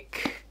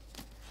like,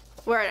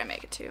 where did I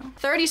make it to?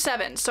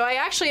 37. So I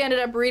actually ended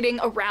up reading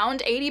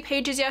around 80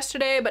 pages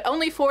yesterday, but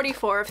only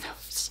 44 of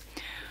those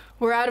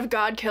were out of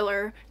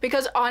Godkiller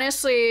because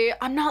honestly,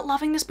 I'm not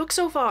loving this book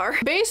so far.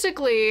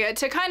 Basically,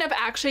 to kind of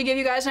actually give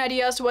you guys an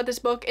idea as to what this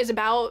book is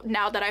about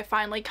now that I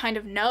finally kind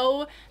of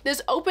know,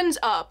 this opens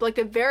up like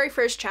the very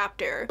first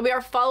chapter. We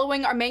are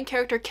following our main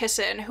character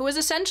Kissin, who is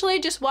essentially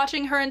just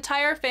watching her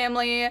entire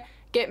family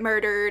get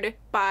murdered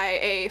by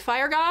a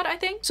fire god, I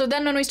think. So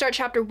then when we start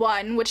chapter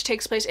 1, which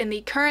takes place in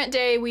the current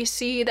day, we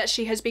see that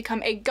she has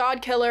become a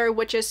god killer,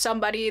 which is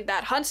somebody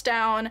that hunts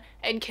down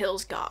and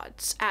kills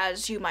gods,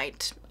 as you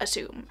might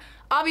assume.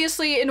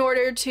 Obviously in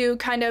order to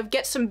kind of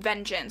get some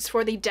vengeance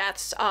for the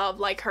deaths of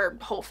like her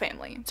whole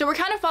family. So we're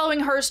kind of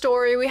following her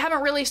story. We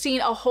haven't really seen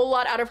a whole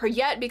lot out of her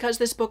yet because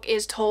this book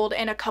is told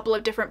in a couple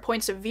of different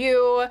points of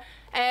view,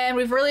 and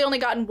we've really only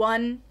gotten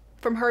one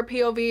from her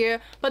POV,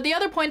 but the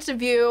other points of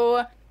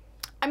view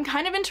I'm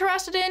kind of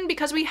interested in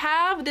because we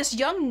have this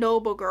young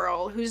noble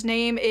girl whose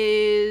name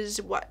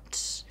is,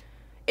 what?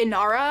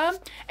 Inara,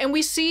 and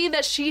we see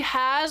that she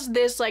has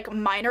this like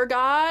minor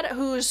god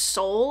whose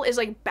soul is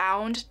like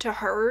bound to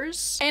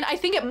hers, and I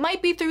think it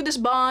might be through this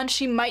bond.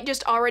 She might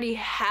just already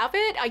have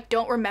it, I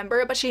don't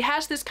remember, but she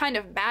has this kind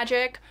of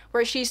magic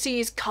where she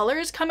sees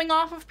colors coming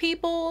off of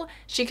people.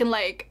 She can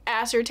like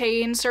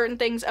ascertain certain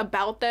things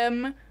about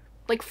them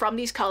like from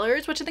these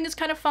colors, which I think is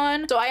kind of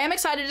fun. So I am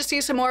excited to see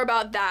some more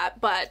about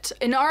that, but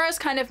Inara's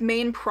kind of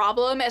main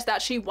problem is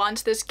that she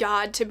wants this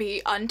god to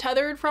be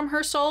untethered from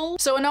her soul.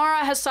 So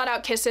Inara has sought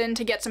out Kissin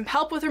to get some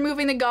help with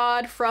removing the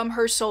god from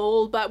her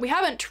soul, but we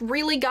haven't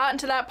really gotten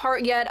to that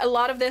part yet. A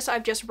lot of this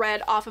I've just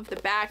read off of the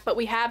back, but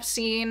we have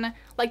seen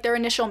like their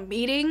initial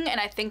meeting, and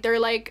I think they're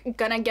like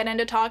gonna get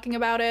into talking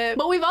about it.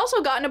 But we've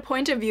also gotten a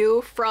point of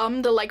view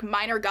from the like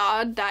minor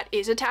god that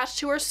is attached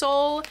to her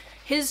soul.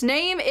 His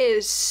name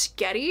is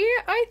Sketty,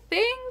 I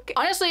think.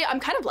 Honestly, I'm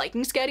kind of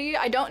liking Sketty.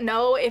 I don't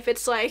know if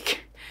it's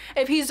like,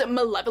 if he's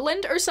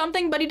malevolent or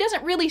something, but he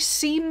doesn't really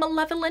seem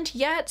malevolent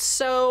yet,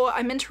 so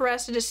I'm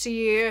interested to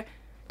see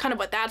kind of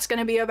what that's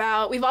gonna be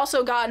about. We've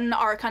also gotten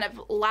our kind of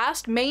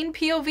last main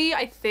POV,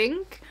 I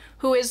think,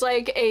 who is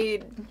like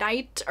a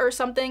knight or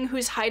something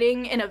who's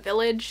hiding in a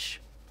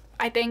village.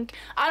 I think,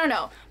 I don't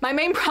know, my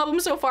main problem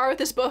so far with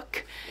this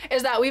book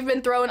is that we've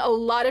been thrown a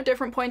lot of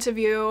different points of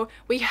view.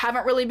 We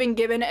haven't really been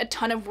given a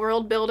ton of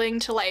world building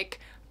to like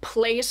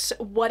place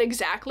what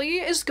exactly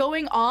is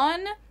going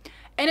on.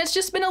 And it's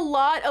just been a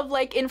lot of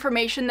like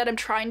information that I'm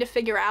trying to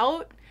figure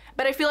out,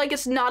 but I feel like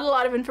it's not a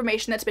lot of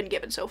information that's been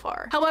given so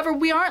far. However,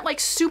 we aren't like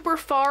super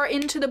far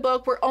into the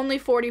book. We're only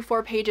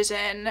 44 pages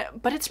in,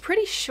 but it's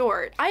pretty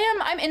short.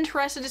 I'm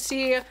interested to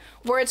see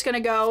where it's gonna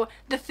go.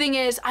 The thing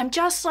is, I'm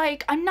just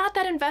like, I'm not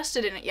that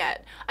invested in it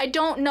yet. I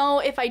don't know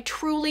if I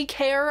truly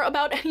care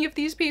about any of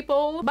these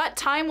people, but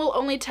time will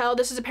only tell.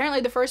 This is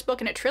apparently the first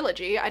book in a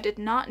trilogy. I did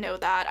not know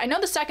that. I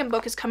know the second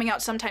book is coming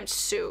out sometime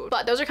soon,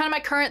 but those are kind of my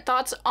current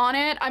thoughts on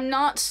it. I'm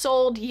not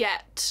sold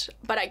yet,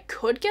 but I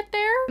could get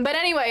there. But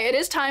anyway, it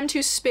is time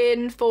to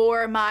spin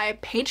for my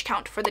page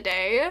count for the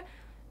day.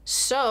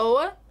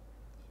 So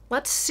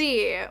let's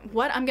see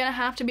what I'm gonna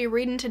have to be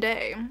reading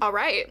today. All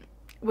right,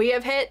 we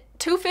have hit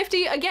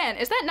 250 again.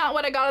 Is that not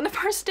what I got on the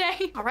first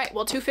day? All right,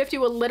 well, 250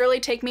 will literally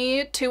take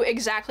me to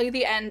exactly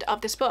the end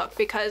of this book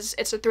because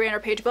it's a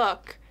 300-page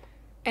book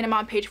and I'm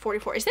on page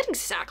 44. Is that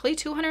exactly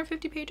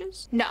 250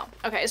 pages? No,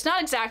 okay, it's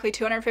not exactly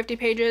 250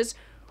 pages.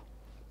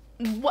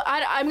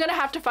 I'm gonna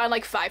have to find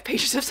like 5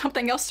 pages of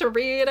something else to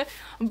read,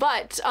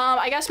 but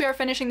I guess we are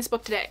finishing this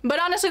book today.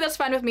 But honestly, that's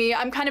fine with me.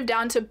 I'm kind of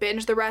down to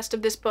binge the rest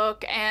of this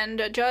book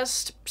and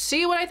just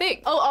see what I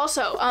think. Oh,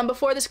 also,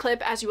 before this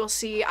clip, as you will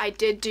see, I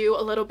did do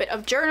a little bit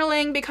of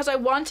journaling because I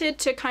wanted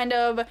to kind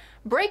of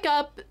break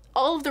up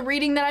all of the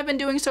reading that I've been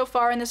doing so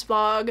far in this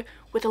vlog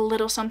with a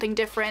little something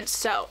different.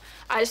 So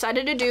I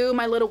decided to do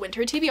my little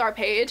winter TBR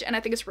page, and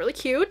I think it's really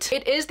cute.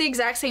 It is the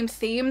exact same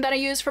theme that I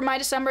used for my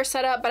December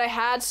setup, but I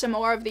had some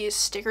more of these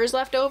stickers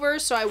left over,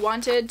 so I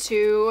wanted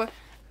to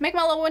make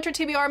my little winter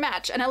TBR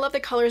match, and I love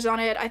the colors on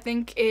it. I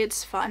think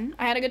it's fun.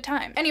 I had a good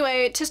time.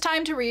 Anyway, 'tis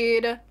time to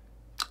read.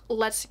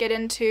 Let's get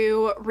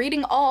into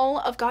reading all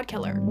of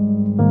Godkiller.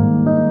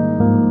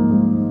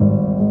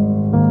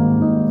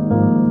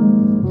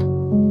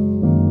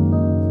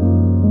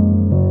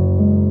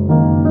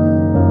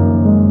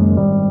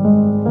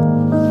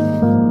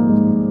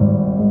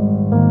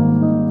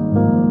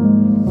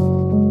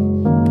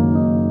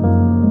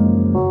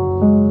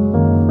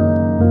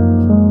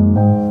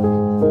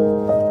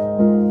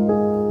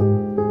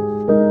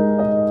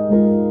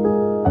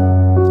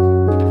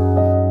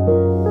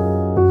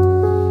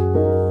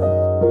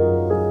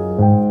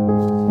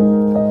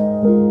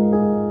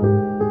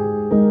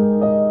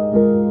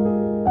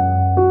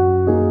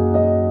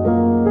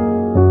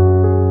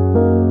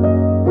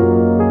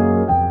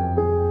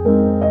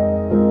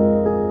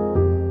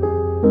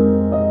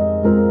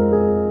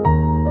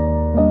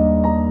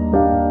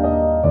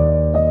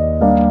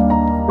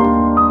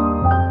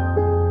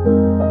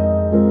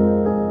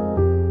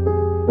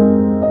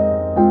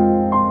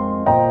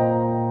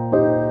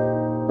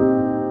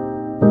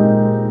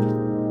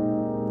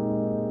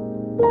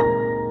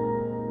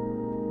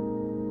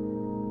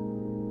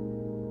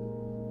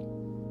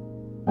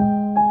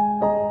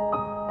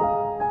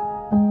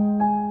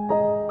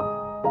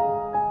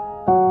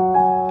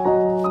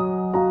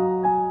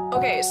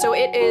 Okay, so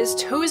it is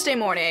Tuesday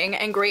morning,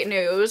 and great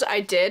news,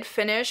 I did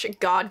finish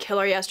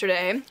Godkiller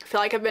yesterday. I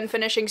feel like I've been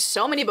finishing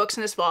so many books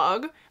in this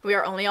vlog. We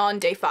are only on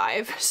day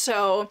 5,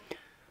 so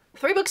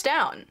 3 books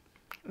down.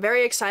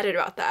 Very excited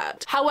about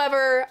that.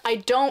 However, I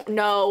don't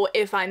know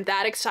if I'm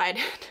that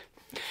excited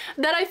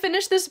that I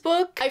finished this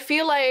book. I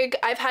feel like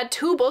I've had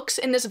 2 books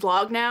in this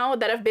vlog now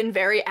that have been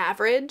very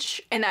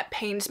average, and that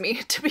pains me,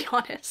 to be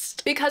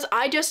honest, because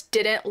I just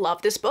didn't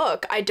love this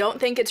book. I don't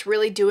think it's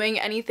really doing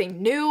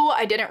anything new.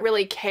 I didn't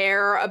really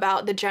care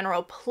about the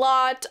general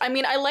plot. I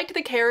mean, I liked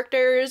the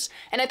characters,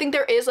 and I think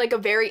there is like a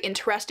very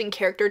interesting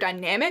character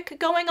dynamic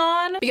going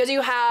on, because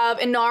you have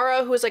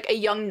Inara, who is like a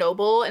young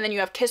noble, and then you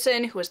have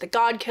Kissen, who is the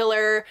god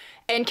killer.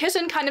 And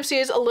Kissen kind of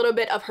sees a little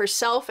bit of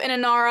herself in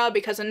Inara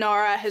because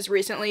Inara has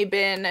recently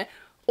been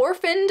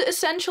orphaned,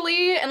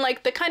 essentially, and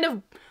like the kind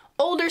of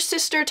older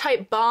sister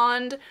type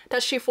bond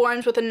that she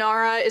forms with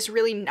Inara is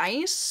really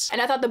nice.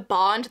 And I thought the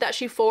bond that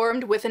she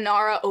formed with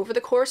Inara over the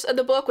course of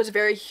the book was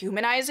very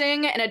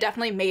humanizing, and it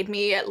definitely made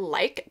me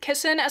like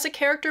Kissen as a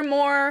character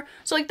more.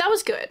 So like that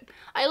was good.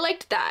 I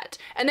liked that.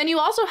 And then you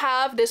also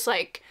have this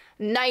like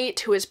knight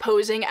who is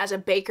posing as a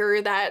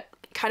baker that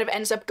kind of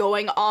ends up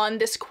going on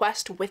this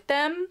quest with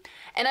them,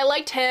 and I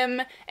liked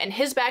him and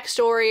his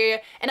backstory,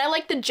 and I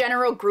liked the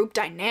general group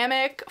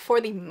dynamic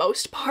for the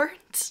most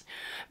part,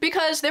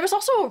 because there was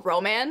also a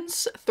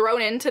romance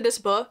thrown into this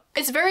book.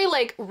 It's very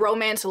like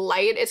romance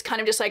light. It's kind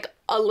of just like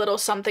a little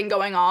something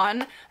going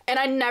on, and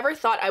I never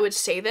thought I would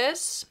say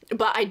this,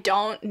 but I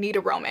don't need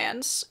a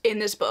romance in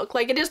this book.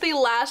 Like, it is the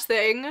last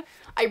thing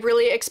I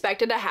really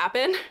expected to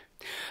happen.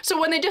 So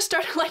when they just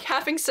started like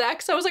having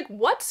sex, I was like,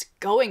 what's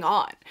going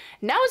on?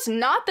 Now is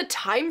not the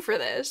time for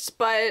this,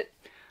 but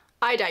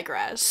I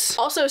digress.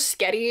 Also,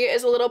 Sketty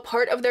is a little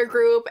part of their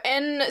group,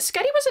 and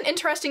Sketty was an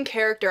interesting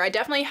character. I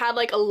definitely had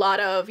like a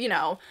lot of, you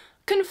know,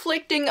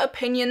 conflicting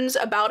opinions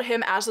about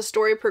him as the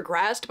story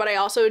progressed, but I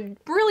also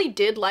really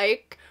did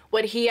like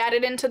what he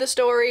added into the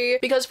story,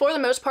 because for the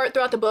most part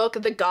throughout the book,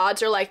 the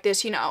gods are like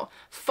this, you know,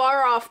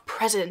 far off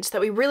presence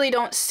that we really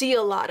don't see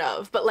a lot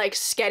of, but like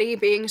Sketty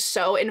being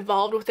so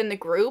involved within the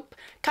group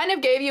kind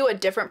of gave you a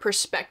different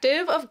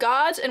perspective of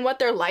gods and what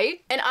they're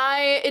like. And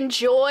I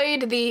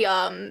enjoyed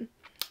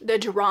the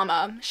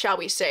drama, shall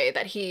we say,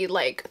 that he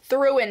like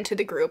threw into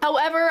the group.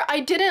 However, I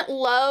didn't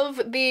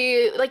love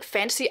the like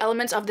fantasy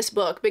elements of this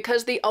book,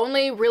 because the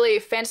only really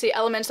fantasy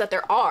elements that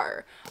there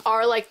are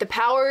like the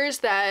powers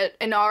that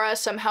Inara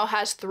somehow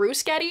has through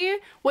Sketty,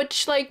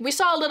 which like we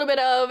saw a little bit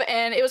of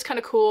and it was kind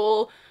of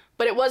cool,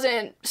 but it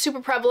wasn't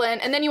super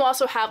prevalent. And then you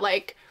also have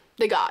like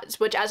the gods,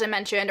 which as I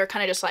mentioned are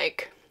kind of just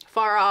like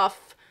far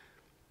off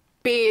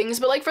beings,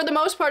 but like for the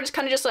most part it's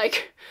kind of just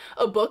like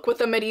a book with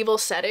a medieval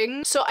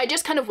setting. So I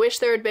just kind of wish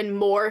there had been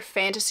more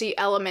fantasy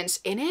elements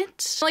in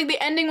it. Like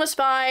the ending was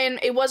fine,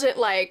 it wasn't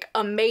like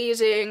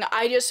amazing.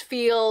 I just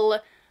feel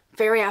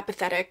very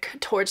apathetic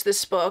towards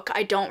this book.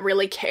 I don't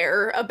really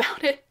care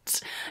about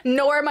it,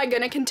 nor am I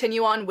gonna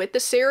continue on with the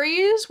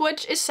series,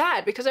 which is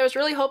sad because I was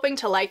really hoping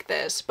to like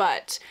this,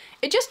 but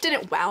it just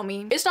didn't wow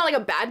me. It's not like a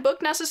bad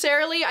book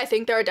necessarily. I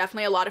think there are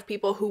definitely a lot of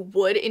people who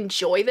would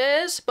enjoy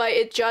this, but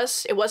it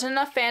wasn't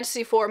enough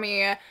fantasy for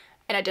me, and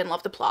I didn't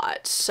love the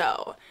plot.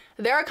 So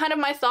there are kind of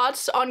my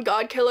thoughts on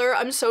Godkiller.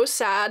 I'm so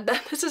sad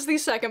that this is the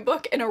second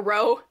book in a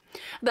row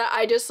that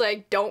I just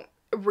like don't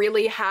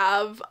really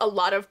have a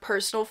lot of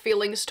personal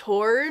feelings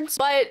towards,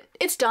 but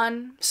it's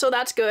done, so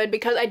that's good,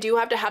 because I do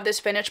have to have this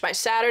finished by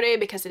Saturday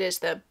because it is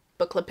the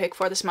book club pick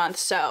for this month.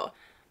 So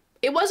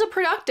it was a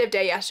productive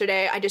day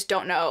yesterday. I just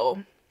don't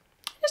know.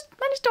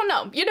 I just don't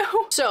know, you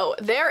know? So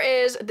there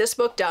is this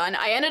book done.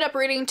 I ended up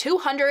reading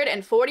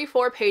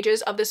 244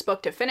 pages of this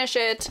book to finish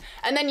it.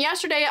 And then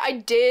yesterday I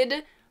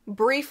did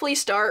briefly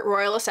start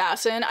Royal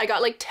Assassin. I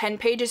got like 10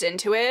 pages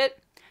into it.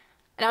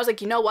 And I was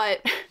like, you know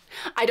what?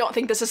 I don't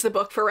think this is the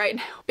book for right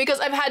now, because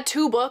I've had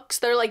two books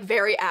that are like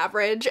very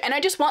average and I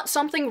just want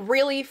something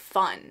really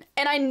fun.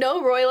 And I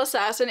know Royal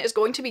Assassin is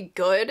going to be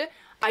good.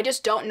 I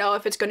just don't know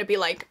if it's going to be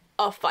like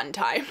a fun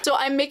time. So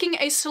I'm making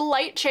a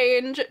slight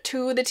change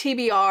to the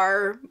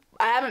TBR.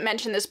 I haven't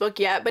mentioned this book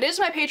yet, but it is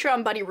my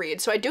Patreon buddy read,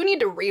 so I do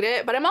need to read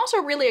it, but I'm also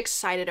really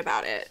excited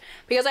about it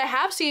because I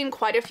have seen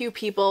quite a few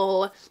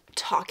people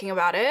talking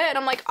about it and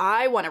I'm like,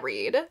 I want to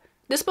read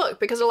this book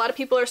because a lot of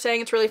people are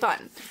saying it's really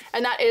fun.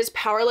 And that is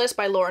Powerless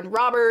by Lauren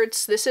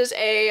Roberts. This is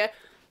a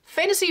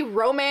fantasy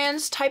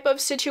romance type of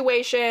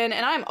situation,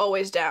 and I'm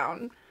always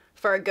down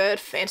for a good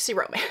fantasy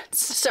romance.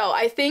 So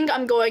I think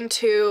I'm going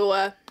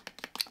to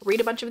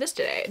read a bunch of this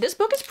today. This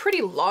book is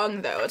pretty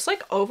long though. It's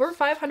like over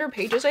 500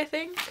 pages, I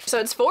think. So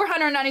it's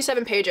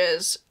 497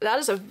 pages. That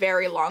is a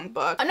very long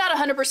book. I'm not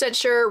 100%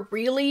 sure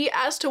really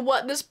as to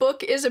what this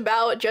book is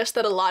about, just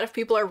that a lot of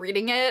people are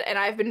reading it and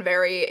I've been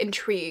very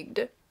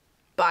intrigued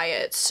by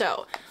it.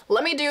 So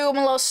let me do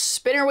my little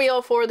spinner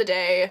wheel for the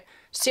day,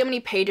 see how many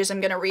pages I'm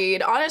gonna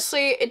read.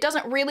 Honestly, it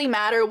doesn't really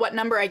matter what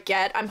number I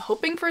get. I'm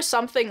hoping for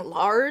something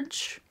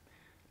large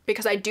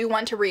because I do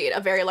want to read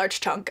a very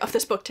large chunk of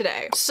this book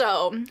today.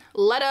 So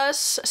let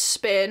us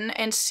spin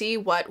and see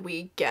what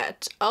we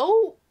get.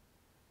 Oh,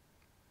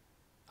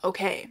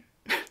 okay.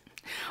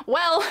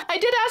 Well, I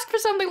did ask for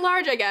something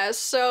large, I guess.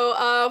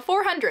 So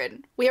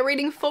 400. We are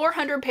reading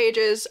 400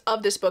 pages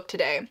of this book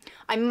today.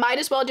 I might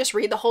as well just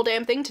read the whole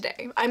damn thing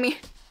today. I mean,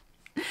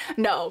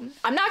 no,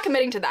 I'm not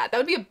committing to that. That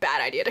would be a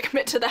bad idea to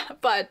commit to that,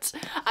 but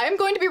I am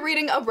going to be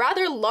reading a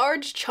rather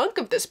large chunk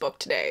of this book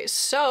today.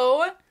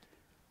 So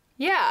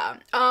yeah,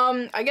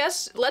 I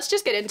guess let's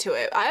just get into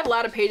it. I have a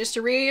lot of pages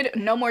to read.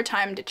 No more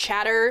time to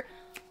chatter.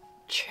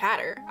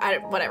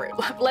 Whatever.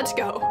 Let's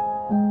go.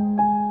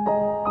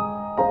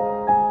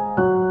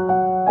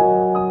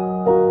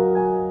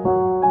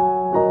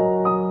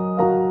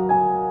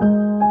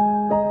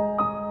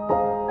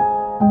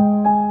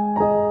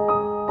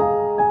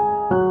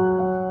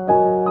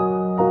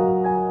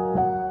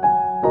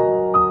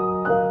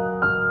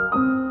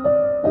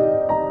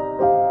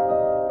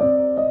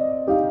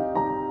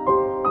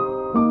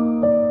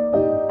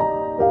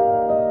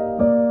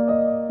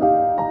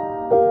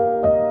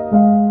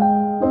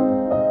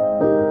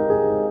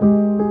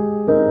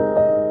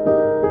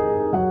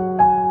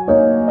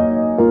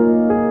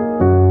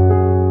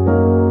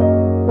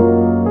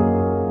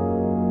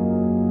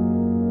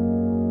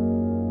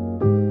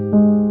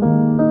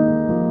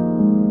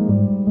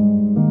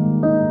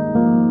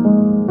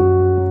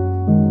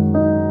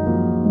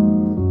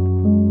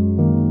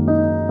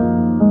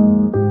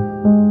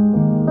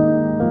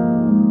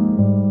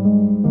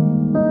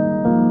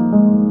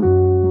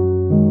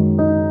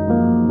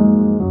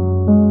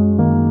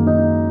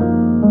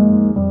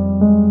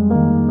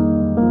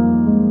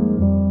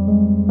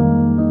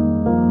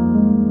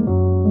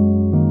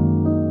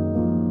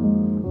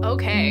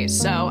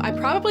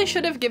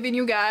 Should have given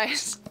you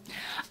guys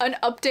an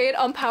update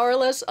on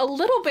Powerless a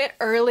little bit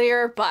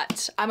earlier,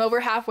 but I'm over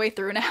halfway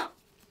through now.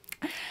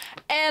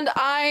 And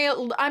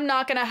I'm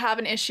not gonna have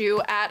an issue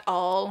at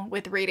all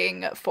with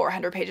reading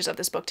 400 pages of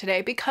this book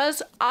today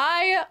because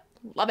I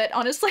love it,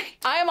 honestly.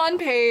 I am on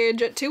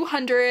page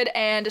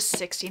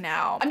 260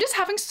 now. I'm just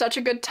having such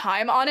a good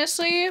time,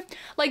 honestly.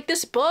 Like,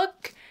 this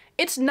book,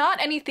 it's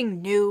not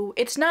anything new.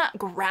 It's not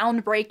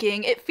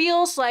groundbreaking. It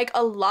feels like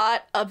a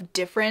lot of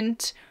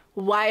different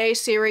YA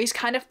series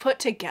kind of put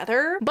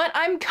together, but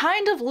I'm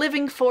kind of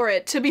living for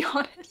it, to be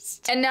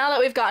honest. And now that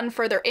we've gotten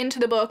further into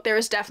the book, there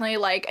is definitely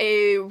like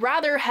a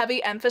rather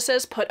heavy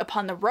emphasis put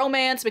upon the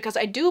romance, because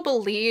I do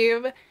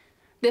believe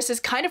this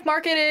is kind of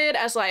marketed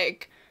as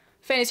like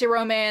fantasy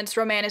romance,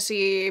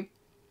 romantasy,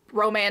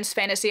 romance,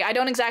 fantasy. I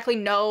don't exactly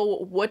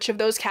know which of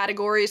those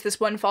categories this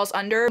one falls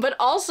under, but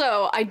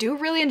also I do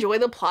really enjoy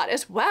the plot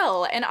as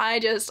well, and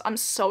I'm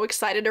so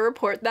excited to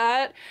report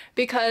that,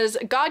 because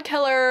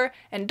Godkiller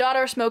and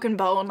Daughter of Smoke and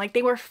Bone, like,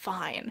 they were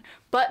fine,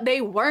 but they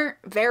weren't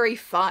very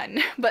fun.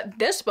 But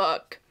this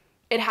book,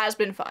 it has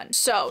been fun.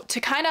 So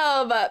to kind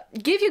of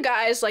give you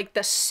guys like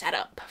the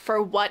setup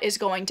for what is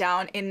going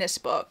down in this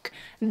book,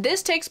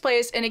 this takes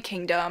place in a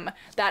kingdom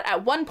that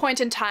at one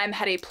point in time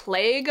had a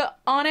plague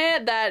on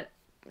it that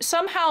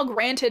somehow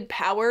granted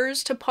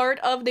powers to part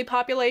of the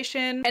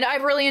population. And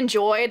I've really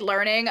enjoyed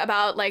learning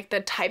about like the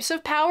types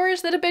of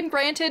powers that have been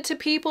granted to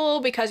people,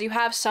 because you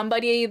have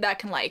somebody that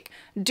can like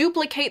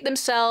duplicate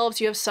themselves,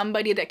 you have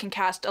somebody that can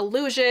cast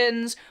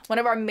illusions, one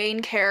of our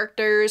main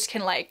characters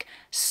can like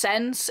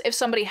sense if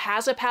somebody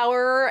has a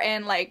power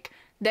and like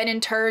then in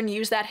turn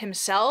use that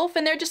himself,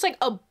 and they're just like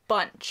a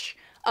bunch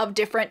of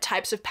different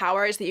types of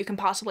powers that you can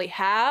possibly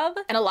have,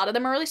 and a lot of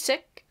them are really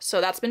sick,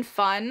 so that's been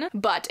fun.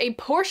 But a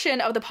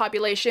portion of the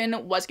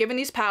population was given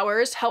these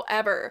powers.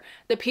 However,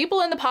 the people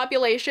in the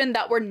population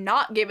that were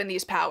not given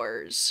these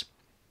powers,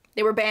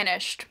 they were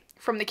banished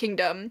from the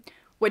kingdom,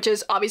 which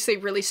is obviously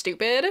really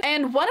stupid.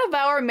 And one of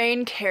our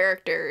main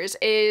characters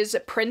is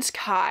Prince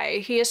Kai.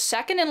 He is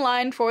second in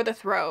line for the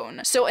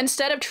throne. So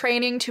instead of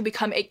training to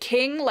become a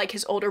king like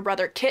his older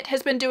brother Kit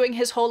has been doing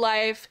his whole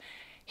life,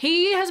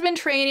 he has been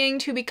training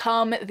to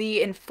become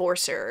the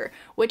Enforcer,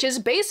 which is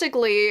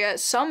basically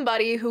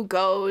somebody who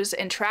goes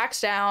and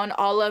tracks down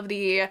all of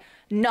the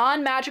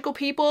non-magical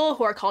people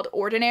who are called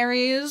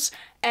ordinaries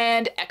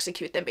and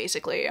execute them,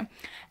 basically.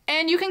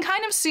 And you can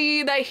kind of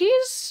see that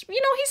he's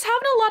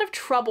having a lot of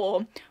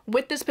trouble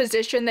with this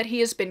position that he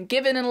has been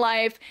given in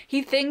life.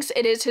 He thinks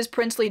it is his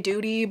princely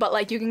duty, but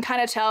like you can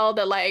kind of tell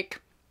that like,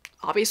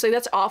 obviously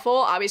that's awful.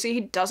 Obviously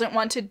he doesn't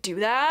want to do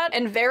that.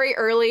 And very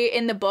early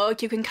in the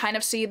book, you can kind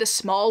of see the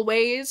small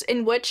ways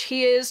in which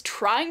he is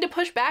trying to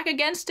push back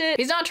against it.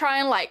 He's not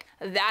trying like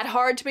that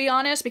hard, to be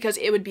honest, because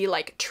it would be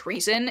like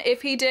treason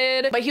if he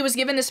did. But he was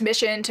given this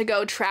mission to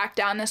go track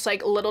down this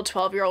like little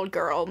 12-year-old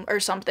girl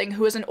or something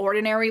who is an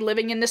ordinary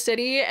living in the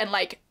city and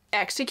like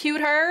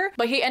execute her.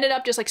 But he ended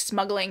up just like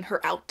smuggling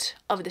her out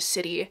of the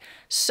city.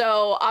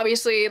 So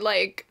obviously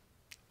like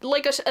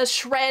a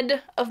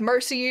shred of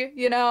mercy,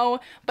 you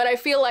know? But I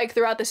feel like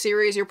throughout the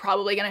series, you're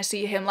probably gonna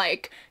see him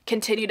like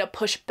continue to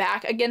push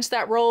back against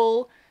that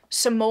role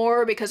some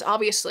more, because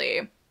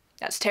obviously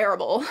that's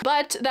terrible.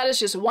 But that is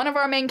just one of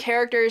our main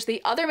characters.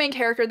 The other main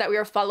character that we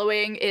are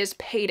following is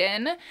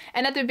Peyton.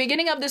 And at the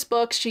beginning of this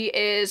book, she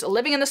is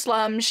living in the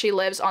slums. She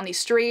lives on the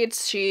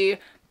streets. She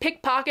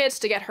pickpockets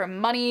to get her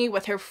money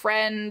with her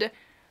friend.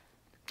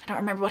 I don't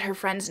remember what her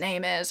friend's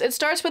name is. It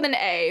starts with an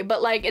A,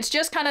 but like it's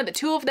just kind of the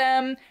two of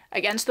them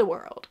against the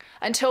world.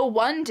 Until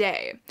one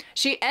day,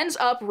 she ends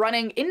up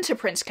running into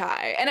Prince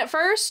Kai. And at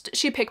first,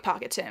 she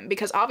pickpockets him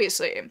because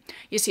obviously,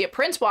 you see a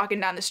prince walking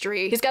down the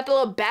street. He's got the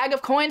little bag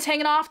of coins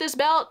hanging off this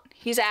belt.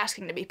 He's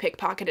asking to be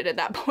pickpocketed at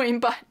that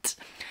point, but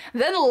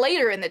then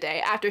later in the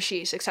day, after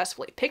she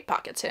successfully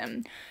pickpockets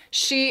him,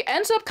 she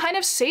ends up kind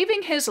of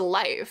saving his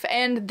life,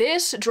 and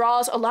this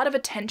draws a lot of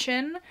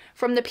attention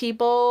from the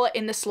people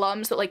in the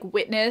slums that like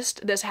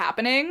witnessed this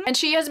happening. And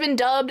she has been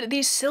dubbed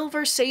the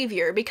Silver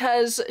Savior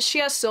because she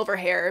has silver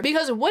hair.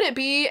 Because would it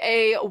be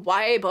a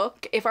YA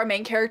book if our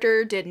main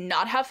character did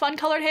not have fun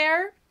colored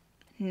hair?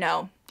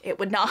 No, it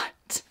would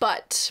not.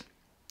 But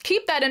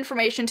keep that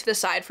information to the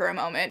side for a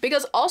moment,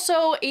 because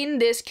also in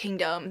this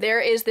kingdom, there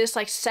is this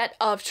like set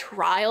of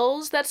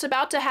trials that's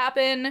about to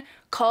happen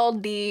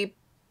called the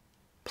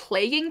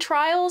plaguing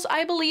trials,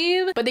 I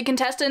believe. But the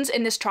contestants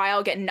in this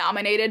trial get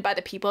nominated by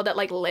the people that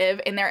like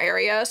live in their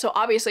area. So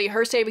obviously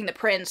her saving the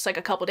prince like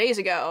a couple days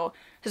ago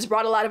has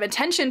brought a lot of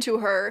attention to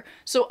her.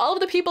 So all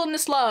of the people in the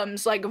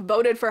slums like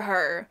voted for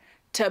her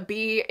to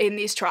be in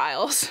these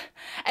trials.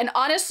 And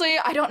honestly,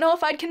 I don't know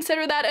if I'd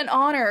consider that an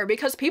honor,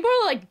 because people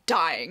are like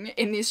dying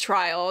in these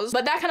trials.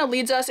 But that kind of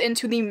leads us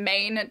into the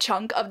main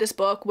chunk of this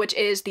book, which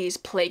is these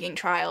plaguing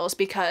trials,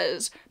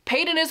 because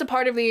Peyton is a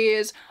part of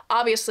these,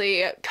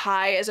 obviously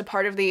Kai is a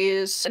part of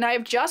these, and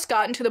I've just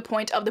gotten to the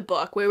point of the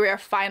book where we are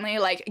finally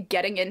like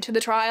getting into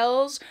the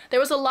trials. There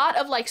was a lot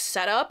of like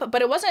setup,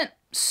 but it wasn't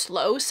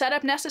slow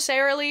setup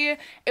necessarily.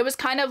 It was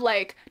kind of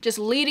like just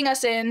leading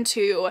us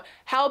into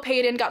how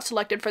Peyton got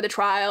selected for the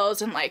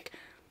trials and like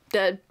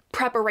the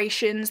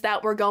preparations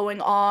that were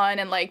going on,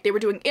 and like they were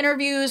doing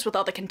interviews with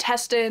all the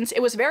contestants.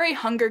 It was very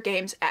Hunger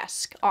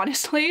Games-esque,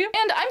 honestly.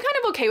 And I'm kind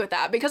of okay with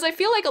that, because I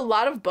feel like a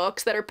lot of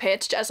books that are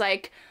pitched as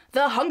like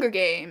The Hunger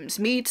Games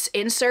meets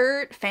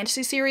insert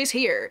fantasy series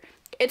here.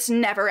 It's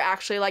never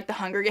actually like The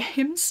Hunger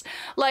Games.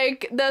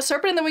 Like, The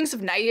Serpent and the Wings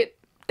of Night,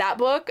 that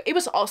book, it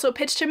was also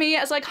pitched to me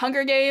as like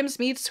Hunger Games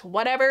meets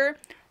whatever.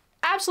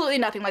 Absolutely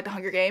nothing like The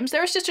Hunger Games.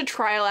 There was just a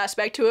trial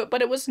aspect to it,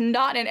 but it was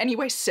not in any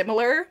way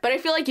similar. But I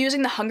feel like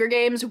using The Hunger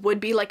Games would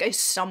be like a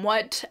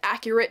somewhat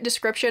accurate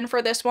description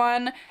for this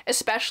one,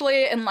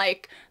 especially in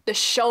like the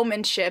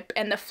showmanship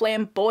and the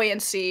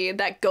flamboyancy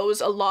that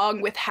goes along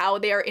with how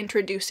they are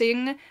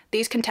introducing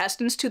these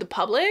contestants to the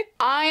public.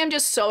 I am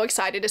just so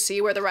excited to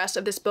see where the rest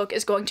of this book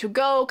is going to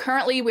go.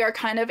 Currently, we are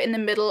kind of in the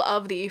middle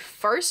of the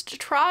first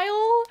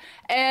trial,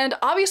 and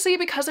obviously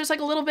because there's like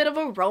a little bit of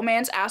a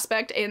romance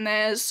aspect in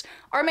this,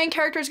 our main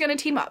character is gonna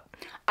team up.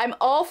 I'm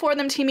all for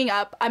them teaming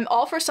up. I'm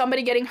all for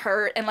somebody getting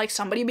hurt and like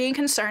somebody being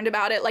concerned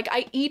about it. Like,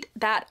 I eat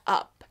that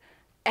up.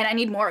 And I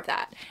need more of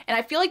that. And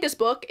I feel like this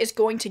book is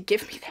going to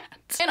give me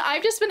that. And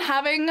I've just been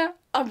having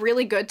a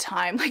really good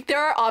time. Like,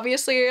 there are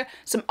obviously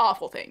some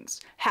awful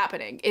things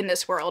happening in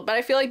this world, but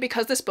I feel like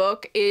because this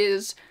book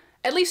is,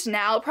 at least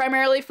now,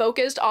 primarily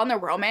focused on the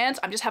romance,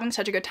 I'm just having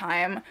such a good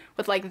time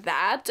with like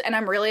that. And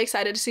I'm really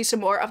excited to see some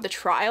more of the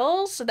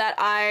trials that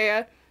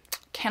I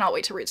cannot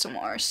wait to read some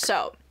more.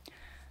 So,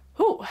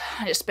 whew,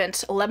 I just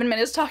spent 11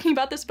 minutes talking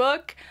about this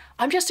book.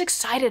 I'm just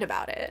excited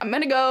about it. I'm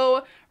gonna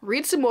go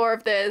read some more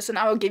of this and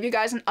I will give you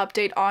guys an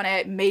update on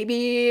it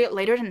maybe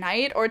later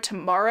tonight or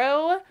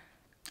tomorrow.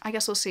 I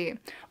guess we'll see.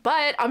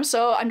 But I'm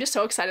just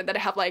so excited that I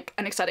have like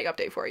an exciting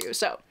update for you.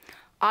 So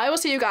I will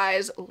see you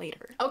guys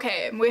later.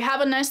 Okay, we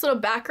have a nice little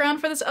background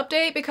for this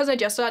update because I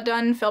just got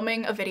done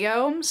filming a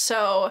video.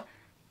 So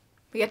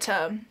we get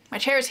to, my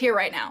chair is here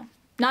right now.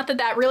 Not that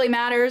that really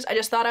matters. I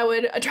just thought I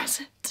would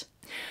address it.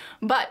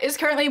 But it's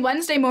currently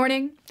Wednesday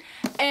morning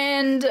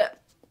and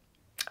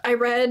I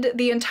read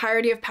the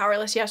entirety of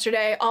Powerless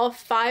yesterday, all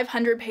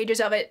 500 pages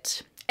of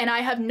it, and I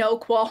have no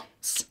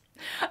qualms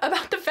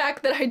about the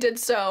fact that I did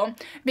so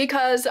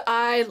because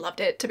I loved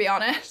it, to be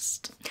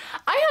honest.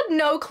 I had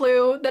no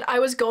clue that I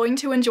was going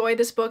to enjoy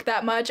this book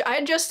that much. I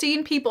had just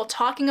seen people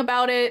talking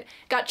about it,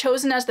 got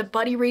chosen as the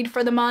buddy read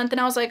for the month,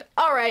 and I was like,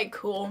 all right,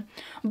 cool.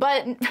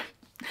 But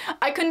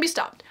I couldn't be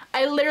stopped.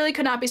 I literally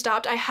could not be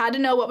stopped. I had to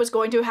know what was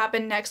going to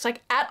happen next,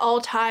 like at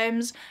all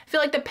times. I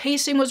feel like the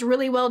pacing was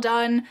really well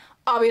done.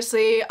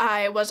 Obviously,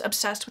 I was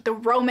obsessed with the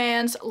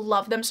romance,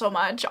 love them so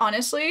much,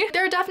 honestly.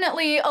 There are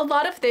definitely a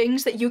lot of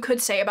things that you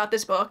could say about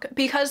this book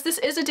because this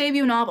is a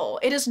debut novel.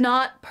 It is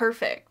not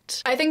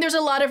perfect. I think there's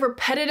a lot of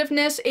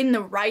repetitiveness in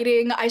the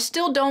writing. I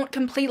still don't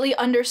completely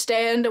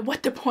understand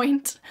what the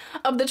point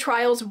of the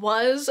trials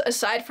was,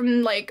 aside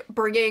from like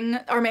bringing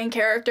our main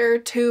character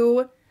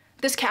to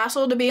this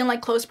castle to be in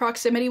like close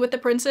proximity with the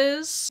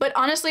princes. But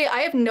honestly,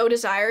 I have no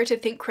desire to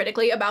think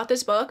critically about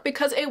this book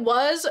because it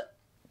was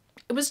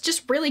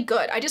just really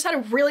good. I just had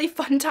a really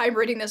fun time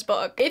reading this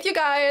book. If you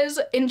guys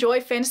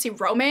enjoy fantasy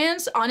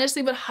romance,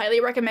 honestly would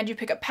highly recommend you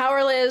pick up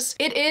Powerless.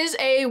 It is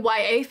a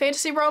YA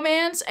fantasy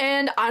romance,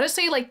 and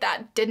honestly, like,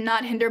 that did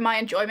not hinder my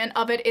enjoyment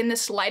of it in the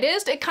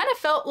slightest. It kind of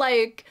felt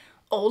like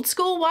old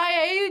school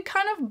YA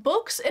kind of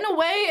books in a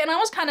way, and I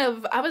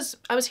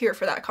was here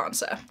for that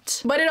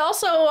concept. But it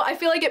also, I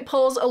feel like it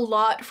pulls a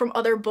lot from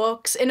other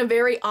books in a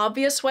very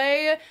obvious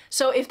way,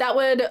 so if that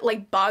would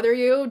like bother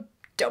you,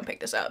 don't pick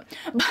this up.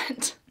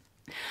 But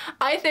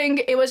I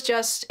think it was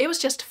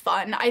just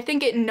fun. I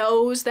think it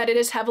knows that it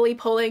is heavily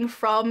pulling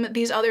from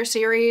these other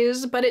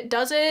series, but it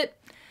does it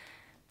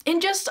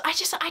and I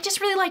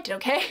just really liked it,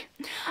 okay?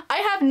 I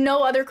have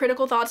no other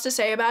critical thoughts to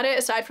say about it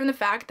aside from the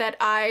fact that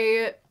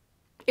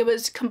it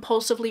was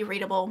compulsively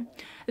readable.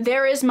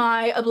 There is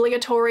my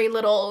obligatory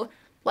little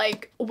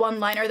like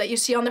one-liner that you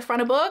see on the front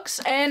of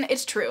books, and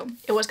it's true.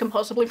 It was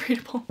compulsively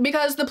readable.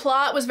 Because the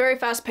plot was very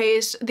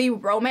fast-paced, the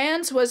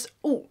romance was,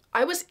 ooh,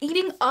 I was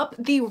eating up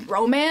the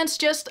romance,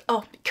 just,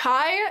 oh,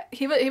 Kai,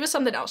 he was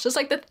something else. Just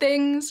like the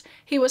things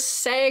he was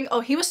saying, oh,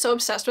 he was so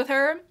obsessed with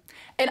her,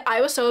 and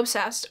I was so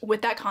obsessed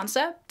with that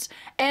concept,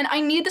 and I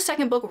need the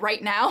second book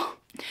right now.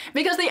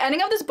 Because the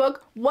ending of this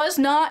book was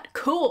not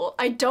cool.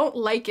 I don't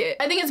like it.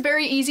 I think it's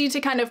very easy to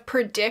kind of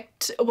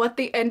predict what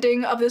the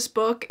ending of this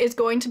book is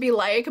going to be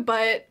like,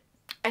 but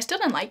I still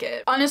didn't like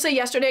it. Honestly,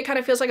 yesterday kind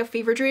of feels like a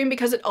fever dream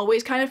because it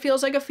always kind of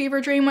feels like a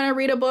fever dream when I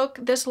read a book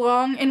this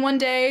long in one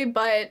day,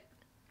 but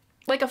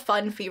like a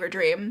fun fever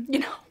dream, you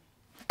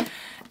know?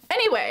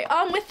 Anyway,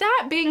 with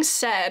that being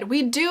said,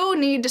 we do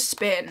need to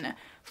spin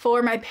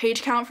for my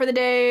page count for the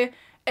day,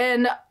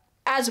 and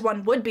as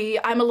one would be,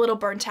 I'm a little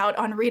burnt out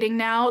on reading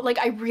now. Like,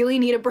 I really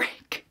need a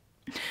break.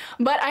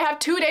 But I have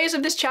 2 days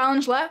of this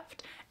challenge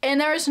left, and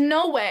there is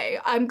no way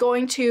I'm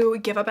going to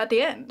give up at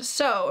the end.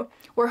 So,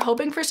 we're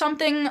hoping for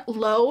something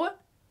low.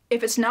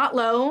 If it's not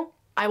low,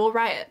 I will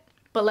riot.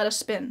 But let us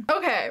spin.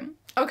 Okay.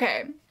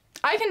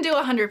 I can do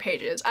 100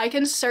 pages. I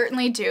can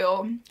certainly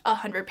do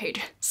 100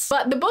 pages.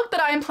 But the book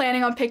that I am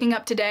planning on picking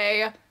up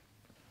today,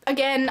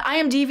 again, I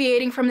am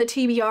deviating from the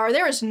TBR.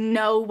 There is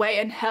no way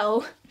in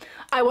hell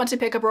I want to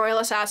pick up Royal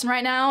Assassin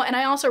right now, and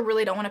I also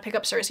really don't want to pick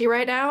up Cersei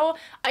right now.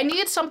 I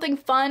need something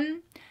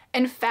fun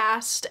and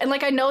fast, and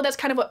like I know that's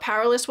kind of what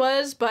Powerless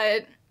was,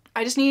 but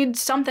I just need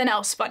something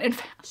else fun and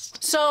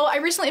fast. So I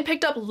recently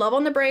picked up Love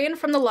on the Brain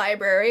from the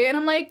library, and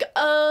I'm like,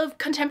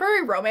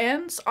 contemporary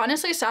romance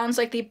honestly sounds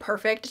like the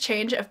perfect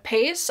change of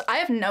pace. I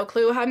have no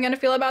clue how I'm gonna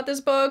feel about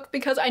this book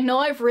because I know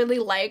I've really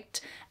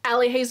liked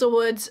Ali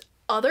Hazelwood's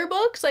other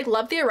books. Like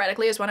Love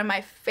Theoretically is one of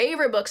my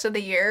favorite books of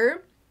the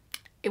year.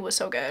 It was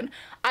so good.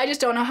 I just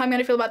don't know how I'm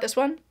gonna feel about this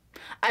one.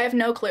 I have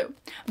no clue,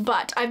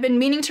 but I've been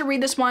meaning to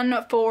read this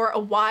one for a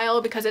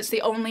while because it's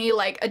the only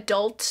like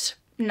adult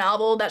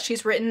novel that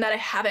she's written that I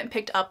haven't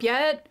picked up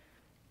yet,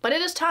 but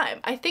it is time.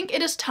 I think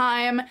it is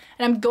time, and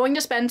I'm going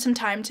to spend some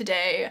time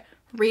today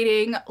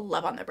reading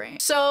Love on the Brain.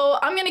 So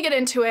I'm gonna get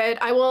into it.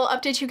 I will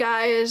update you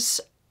guys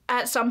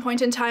at some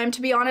point in time.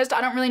 To be honest,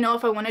 I don't really know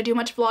if I want to do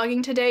much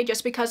vlogging today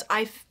just because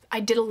I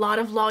did a lot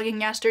of vlogging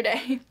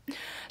yesterday.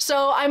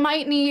 So I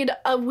might need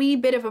a wee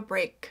bit of a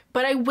break,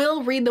 but I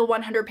will read the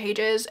 100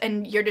 pages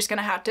and you're just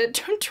gonna have to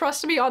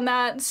trust me on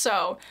that.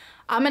 So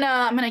I'm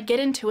gonna get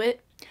into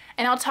it,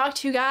 and I'll talk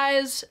to you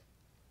guys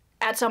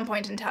at some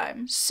point in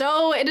time.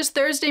 So it is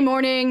Thursday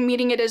morning,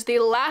 meaning it is the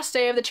last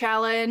day of the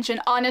challenge,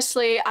 and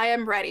honestly, I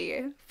am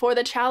ready for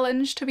the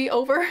challenge to be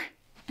over.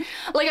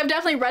 Like, I've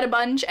definitely read a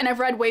bunch, and I've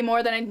read way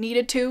more than I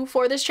needed to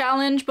for this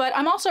challenge, but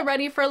I'm also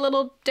ready for a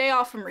little day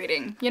off from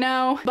reading, you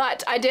know?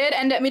 But I did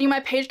end up meeting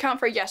my page count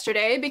for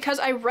yesterday because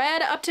I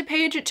read up to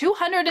page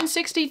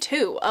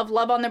 262 of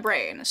Love on the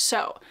Brain.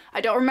 So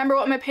I don't remember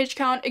what my page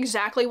count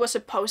exactly was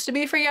supposed to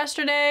be for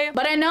yesterday,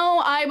 but I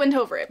know I went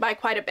over it by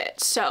quite a bit.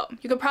 So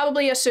you could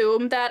probably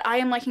assume that I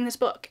am liking this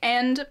book,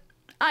 and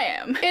I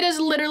am. It is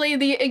literally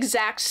the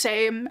exact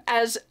same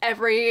as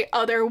every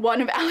other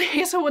one of Ali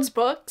Hazelwood's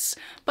books,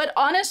 but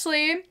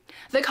honestly,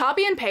 the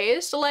copy and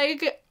paste,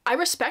 like, I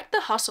respect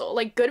the hustle.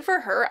 Like, good for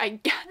her, I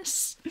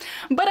guess.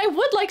 But I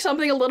would like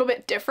something a little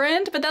bit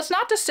different, but that's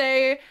not to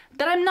say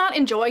that I'm not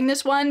enjoying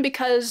this one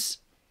because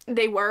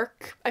they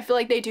work. I feel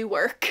like they do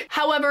work.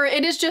 However,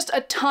 it is just a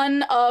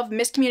ton of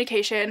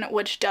miscommunication,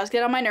 which does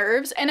get on my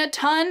nerves, and a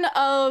ton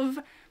of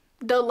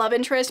the love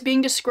interest being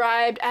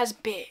described as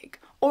big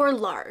or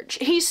large.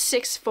 He's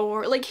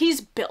 6'4", like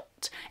he's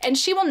built, and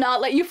she will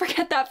not let you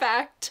forget that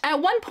fact.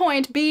 At one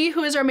point, B,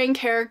 who is our main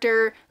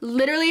character,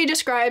 literally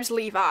describes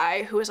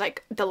Levi, who is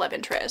like the love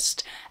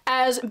interest,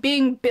 as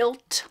being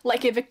built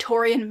like a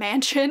Victorian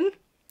mansion.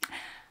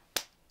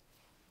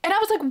 And I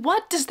was like,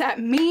 what does that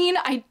mean?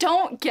 I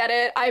don't get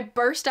it. I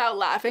burst out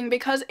laughing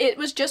because it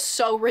was just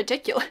so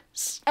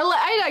ridiculous.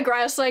 I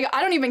digress, like,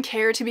 I don't even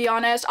care, to be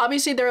honest.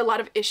 Obviously, there are a lot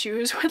of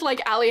issues with,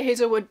 like, Ali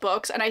Hazelwood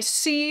books, and I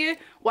see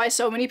why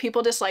so many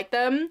people dislike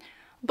them,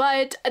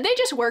 but they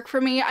just work for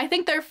me. I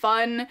think they're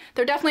fun.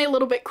 They're definitely a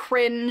little bit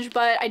cringe,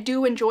 but I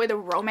do enjoy the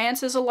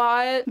romances a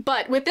lot.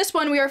 But with this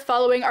one, we are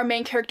following our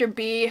main character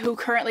B, who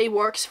currently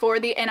works for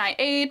the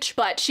NIH,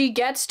 but she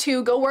gets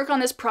to go work on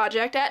this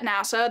project at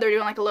NASA. They're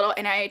doing like a little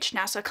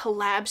NIH-NASA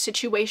collab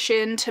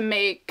situation to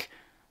make,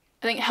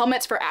 I think,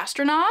 helmets for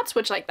astronauts,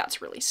 which, like,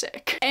 that's really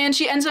sick. And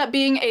she ends up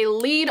being a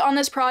lead on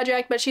this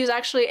project, but she's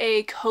actually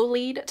a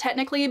co-lead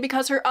technically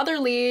because her other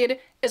lead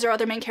is her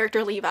other main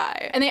character,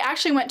 Levi. And they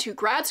actually went to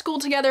grad school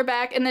together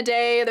back in the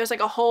day. There's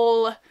like a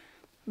whole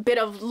bit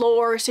of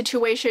lore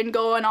situation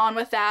going on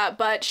with that,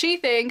 but she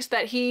thinks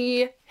that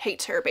he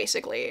hates her,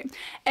 basically.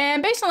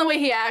 And based on the way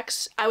he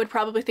acts, I would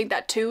probably think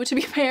that too, to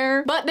be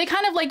fair. But they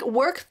kind of like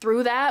work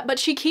through that, but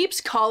she keeps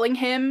calling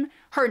him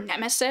her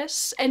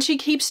nemesis, and she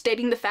keeps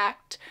stating the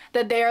fact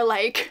that they're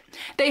like,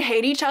 they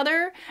hate each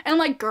other. And I'm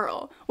like,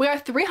 girl, we are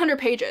 300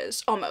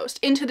 pages almost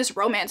into this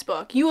romance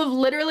book. You have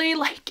literally,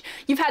 like,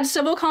 you've had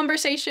civil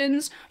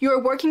conversations, you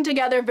are working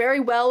together very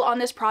well on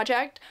this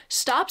project.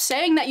 Stop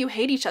saying that you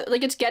hate each other.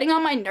 Like, it's getting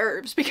on my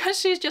nerves because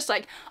she's just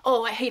like,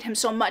 oh, I hate him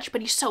so much,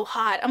 but he's so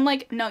hot. I'm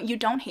like, no, you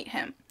don't hate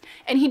him.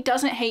 And he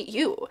doesn't hate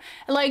you.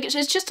 Like,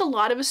 it's just a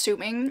lot of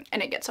assuming,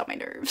 and it gets on my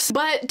nerves.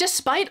 But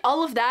despite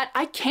all of that,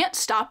 I can't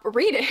stop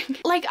reading.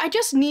 Like, I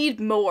just need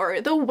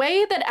more. The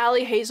way that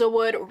Ali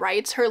Hazelwood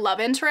writes her love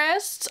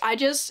interests,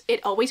 it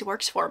always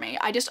works for me.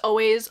 I just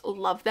always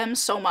love them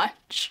so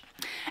much.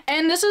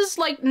 And this is,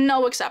 like,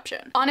 no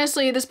exception.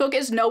 Honestly, this book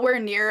is nowhere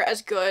near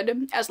as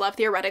good as Love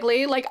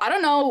Theoretically. Like, I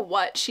don't know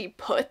what she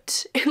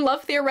put in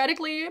Love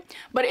Theoretically,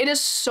 but it is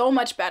so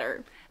much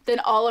better than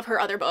all of her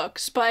other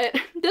books, but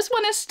this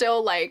one is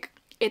still, like,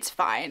 it's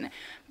fine.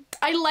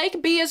 I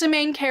like B as a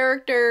main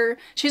character.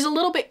 She's a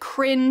little bit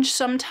cringe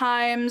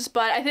sometimes,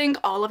 but I think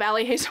all of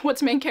Ali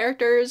Hazelwood's main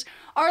characters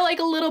are, like,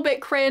 a little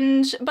bit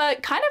cringe,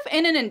 but kind of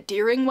in an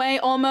endearing way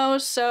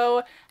almost,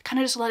 so I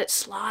kind of just let it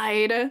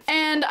slide.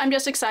 And I'm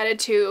just excited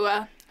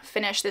to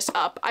finish this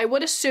up. I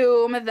would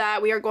assume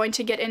that we are going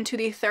to get into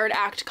the third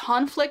act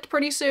conflict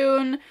pretty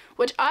soon,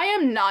 which I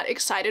am not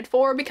excited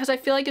for because I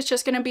feel like it's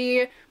just gonna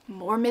be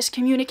more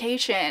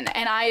miscommunication,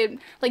 and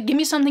give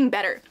me something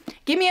better.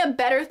 Give me a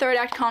better third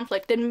act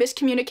conflict than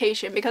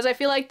miscommunication, because I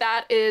feel like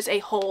that is a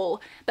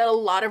hole that a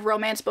lot of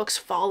romance books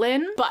fall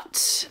in.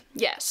 But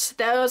yes,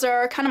 those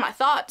are kind of my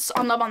thoughts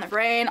on Love on the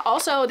Brain.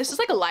 Also, this is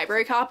like a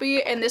library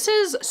copy, and this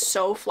is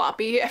so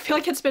floppy. I feel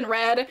like it's been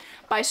read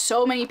by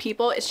so many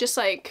people. It's just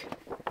like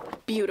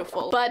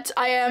beautiful. But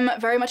I am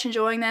very much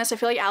enjoying this. I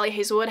feel like Ali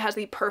Hazelwood has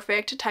the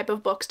perfect type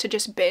of books to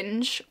just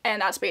binge,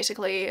 and that's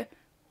basically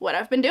what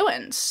I've been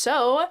doing.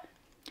 So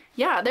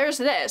yeah, there's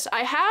this.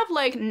 I have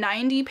like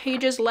 90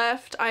 pages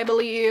left, I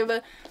believe.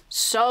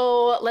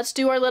 So let's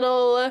do our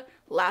little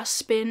last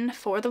spin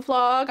for the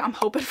vlog. I'm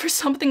hoping for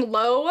something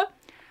low,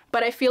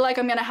 but I feel like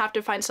I'm gonna have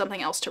to find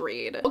something else to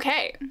read.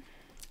 Okay,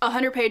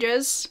 100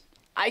 pages.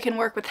 I can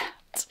work with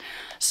that.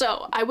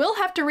 So I will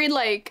have to read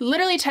like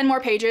literally 10 more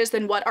pages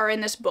than what are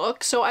in this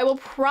book. So I will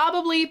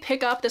probably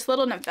pick up this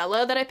little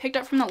novella that I picked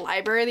up from the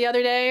library the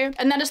other day.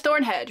 And that is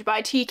Thornhedge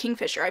by T.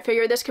 Kingfisher. I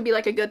figured this could be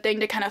like a good thing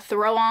to kind of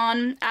throw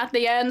on at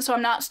the end. So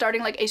I'm not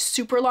starting like a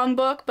super long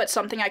book, but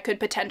something I could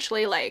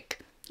potentially like,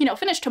 you know,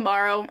 finish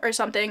tomorrow or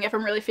something if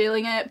I'm really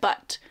feeling it.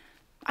 But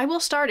I will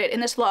start it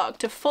in this vlog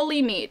to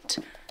fully meet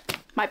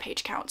my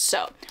page count.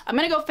 So I'm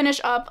gonna go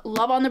finish up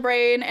Love on the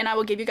Brain, and I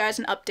will give you guys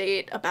an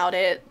update about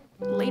it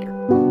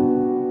later.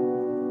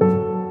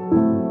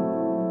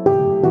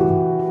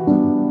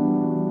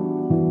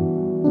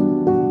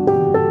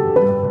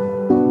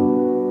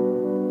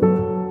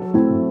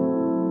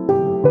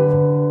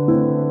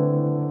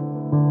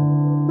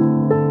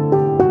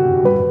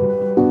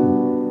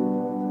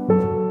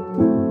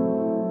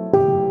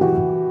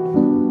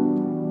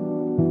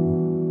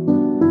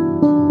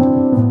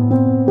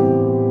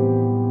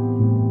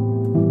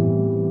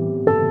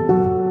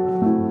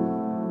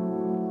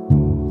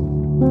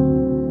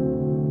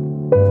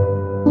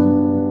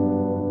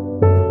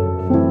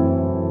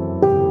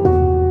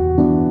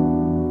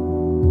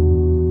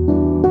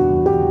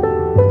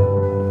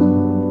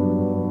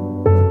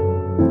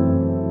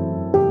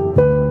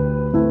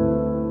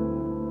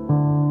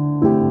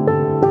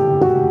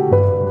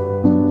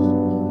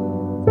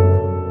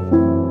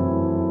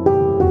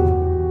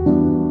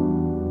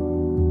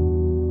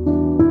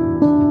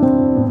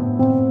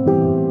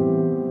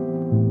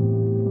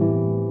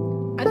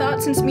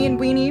 Since me and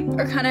Weenie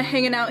are kind of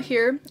hanging out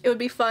here, it would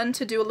be fun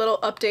to do a little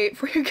update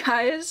for you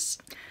guys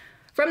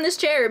from this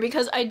chair,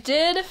 because I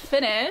did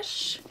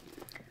finish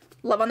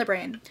Love on the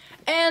Brain,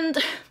 and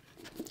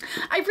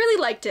I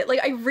really liked it. Like,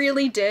 I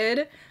really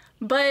did,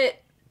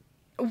 but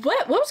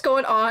what was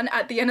going on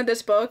at the end of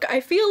this book?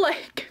 I feel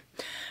like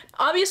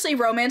obviously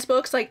romance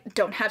books like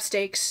don't have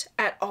stakes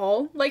at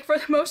all, like for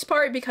the most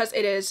part, because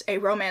it is a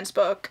romance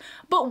book.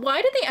 But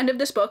why did the end of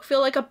this book feel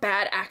like a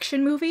bad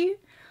action movie?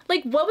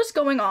 Like, what was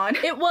going on?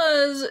 It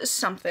was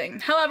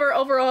something. However,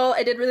 overall,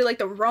 I did really like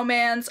the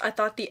romance. I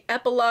thought the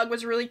epilogue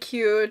was really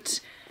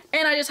cute,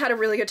 and I just had a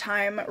really good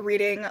time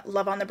reading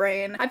Love on the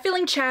Brain. I'm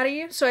feeling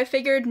chatty, so I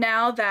figured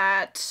now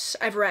that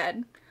I've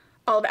read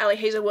all of Ali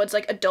Hazelwood's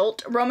like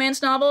adult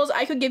romance novels,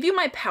 I could give you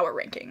my power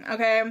ranking,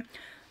 okay?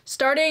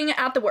 Starting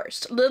at the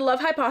worst. The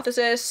Love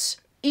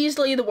Hypothesis,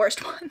 easily the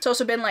worst one. It's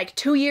also been like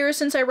 2 years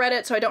since I read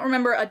it, so I don't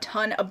remember a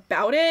ton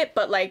about it,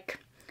 but like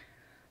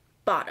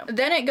bottom.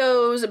 Then it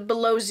goes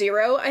Below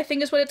Zero, I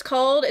think is what it's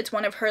called. It's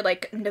one of her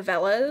like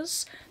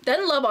novellas.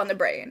 Then Love on the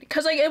Brain,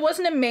 because like it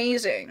wasn't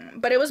amazing,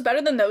 but it was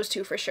better than those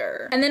two for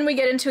sure. And then we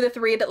get into the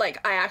three that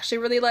like I actually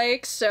really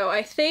like. So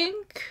I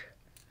think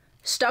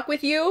Stuck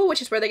With You,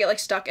 which is where they get like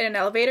stuck in an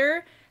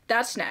elevator,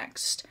 that's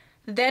next.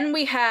 Then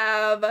we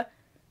have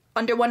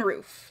Under One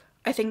Roof,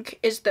 I think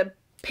is the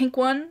pink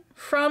one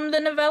from the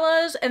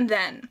novellas, and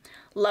then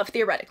Love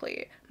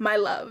Theoretically, my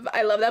love.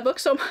 I love that book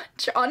so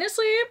much.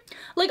 Honestly,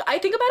 like I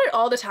think about it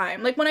all the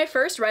time. Like when I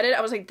first read it,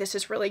 I was like, this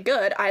is really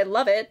good. I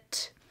love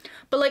it.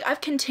 But like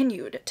I've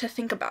continued to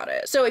think about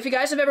it. So if you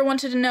guys have ever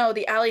wanted to know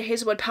the Ali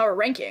Hazelwood power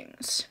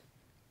rankings,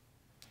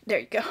 there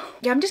you go.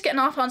 Yeah, I'm just getting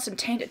off on some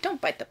tangent. Don't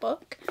bite the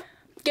book.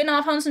 Getting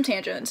off on some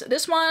tangents.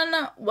 This one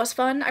was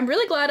fun. I'm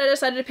really glad I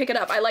decided to pick it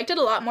up. I liked it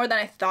a lot more than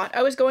I thought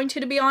I was going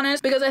to be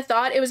honest, because I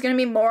thought it was going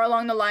to be more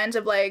along the lines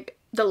of like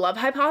the Love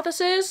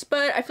Hypothesis,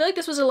 but I feel like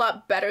this was a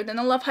lot better than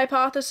the Love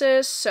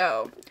Hypothesis,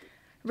 so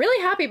really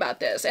happy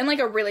about this, and like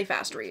a really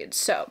fast read.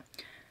 So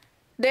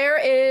there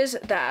is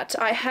that.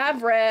 I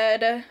have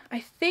read, I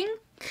think,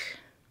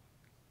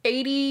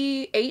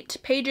 88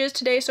 pages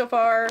today so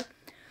far,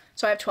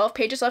 so I have 12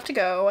 pages left to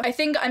go. I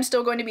think I'm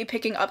still going to be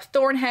picking up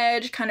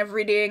Thornhedge, kind of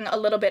reading a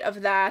little bit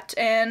of that,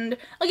 and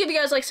I'll give you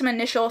guys like some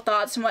initial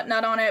thoughts and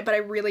whatnot on it, but I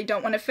really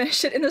don't want to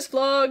finish it in this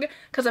vlog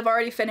because I've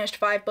already finished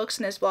 5 books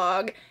in this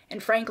vlog,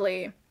 and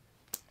frankly,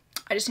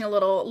 I just need a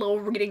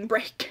little reading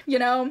break, you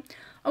know?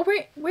 Oh,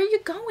 where are you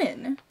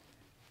going?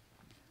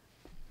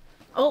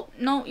 Oh,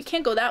 no, you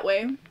can't go that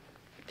way.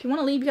 If you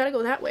want to leave, you gotta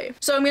go that way.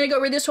 So I'm gonna go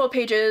read these 12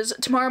 pages.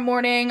 Tomorrow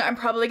morning, I'm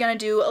probably gonna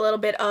do a little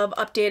bit of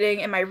updating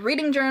in my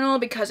reading journal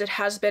because it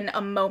has been a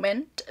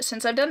moment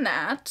since I've done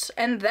that.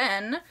 And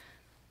then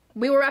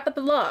we will wrap up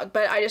the vlog,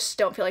 but I just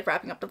don't feel like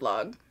wrapping up the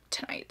vlog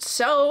tonight.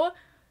 So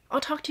I'll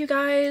talk to you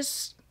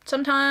guys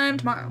sometime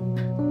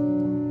tomorrow.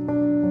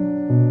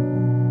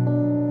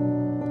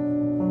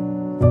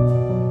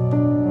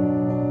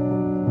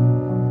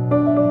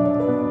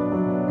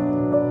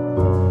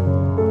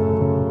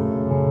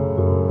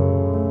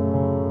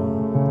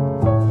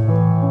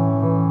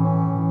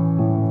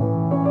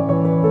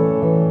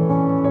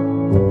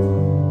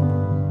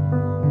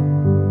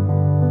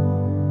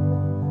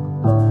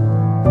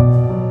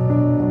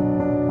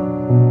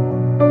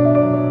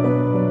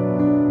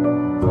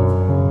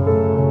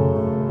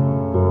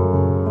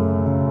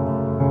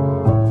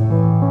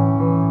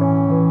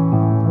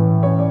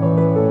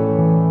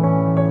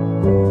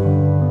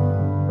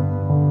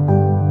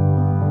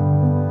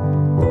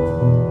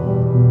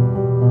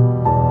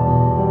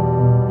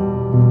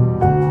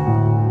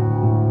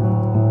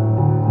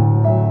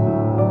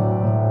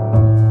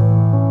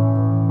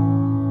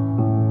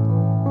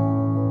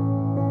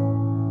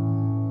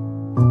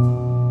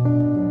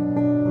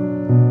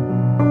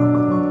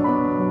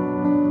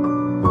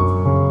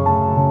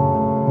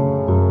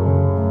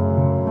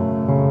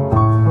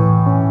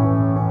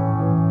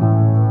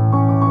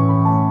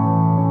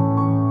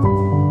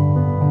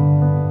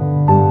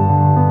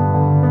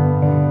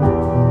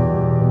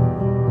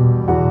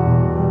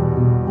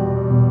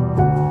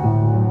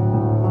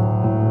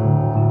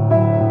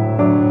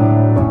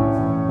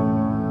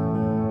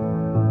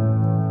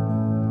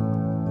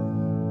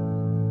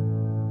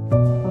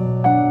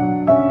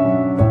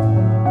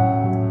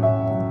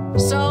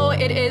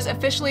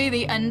 officially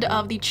the end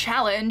of the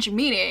challenge,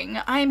 meaning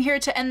I am here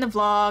to end the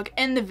vlog,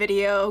 end the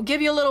video,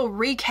 give you a little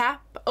recap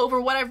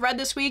over what I've read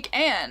this week,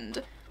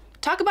 and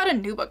talk about a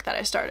new book that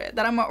I started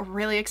that I'm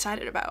really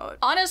excited about.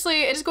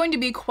 Honestly, it is going to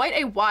be quite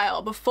a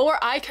while before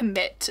I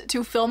commit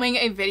to filming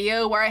a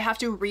video where I have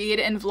to read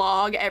and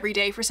vlog every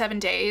day for 7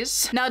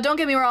 days. Now, don't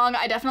get me wrong,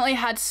 I definitely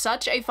had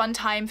such a fun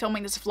time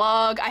filming this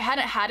vlog. I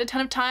hadn't had a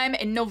ton of time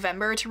in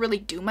November to really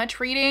do much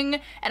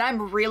reading, and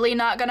I'm really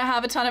not gonna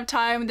have a ton of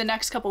time the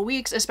next couple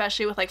weeks,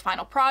 especially with like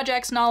final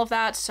projects and all of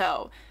that,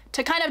 so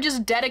to kind of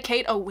just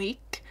dedicate a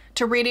week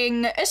to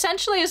reading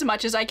essentially as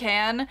much as I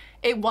can,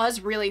 it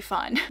was really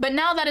fun. But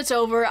now that it's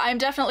over, I'm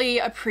definitely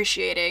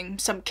appreciating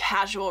some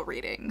casual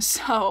reading.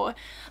 So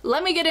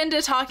let me get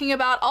into talking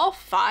about all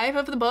 5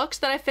 of the books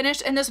that I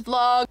finished in this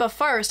vlog. But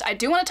first, I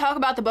do want to talk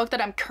about the book that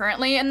I'm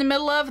currently in the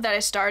middle of that I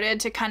started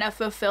to kind of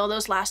fulfill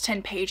those last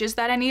 10 pages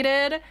that I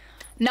needed.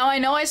 Now, I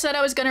know I said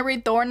I was gonna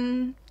read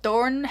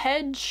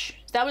Thornhedge,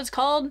 is that what it's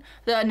called?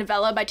 The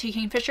novella by T.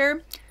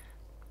 Kingfisher.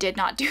 Did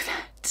not do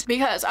that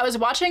because I was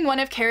watching one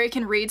of Carrie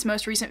Can Read's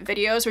most recent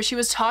videos where she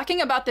was talking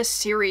about this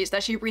series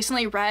that she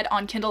recently read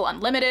on Kindle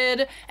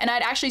Unlimited, and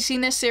I'd actually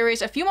seen this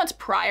series a few months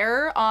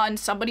prior on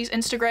somebody's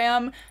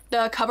Instagram.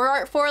 The cover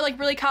art for it like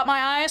really caught my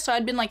eye, so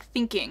I'd been like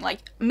thinking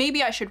like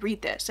maybe I should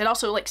read this. It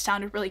also like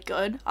sounded really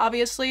good,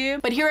 obviously,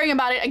 but hearing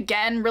about it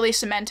again really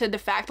cemented the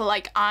fact that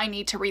like I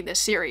need to read this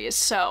series.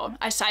 So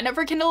I signed up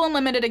for Kindle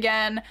Unlimited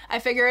again. I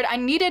figured I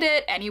needed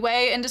it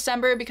anyway in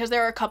December because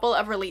there are a couple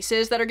of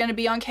releases that are going to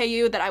be on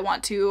KU that I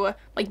want to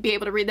like be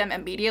able to read them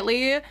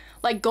immediately.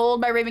 Like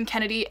Gold by Raven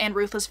Kennedy and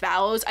Ruthless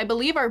Vows, I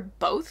believe, are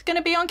both going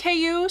to be on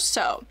KU,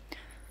 so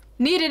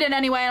needed it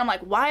anyway, and I'm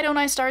like, why don't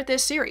I start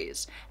this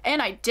series?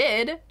 And I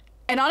did.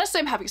 And honestly,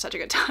 I'm having such a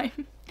good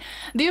time.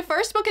 The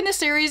first book in this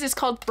series is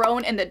called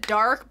Thrown in the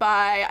Dark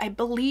by, I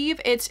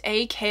believe it's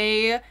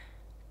A.K.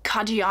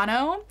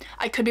 Caggiano.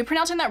 I could be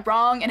pronouncing that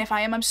wrong, and if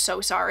I am, I'm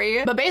so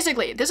sorry. But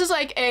basically, this is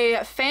like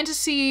a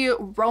fantasy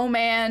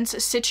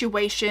romance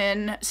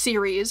situation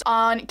series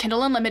on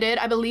Kindle Unlimited.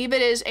 I believe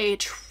it is a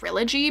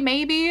trilogy,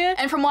 maybe.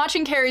 And from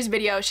watching Carrie's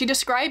video, she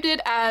described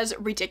it as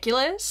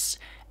ridiculous,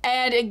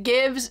 and it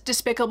gives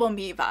Despicable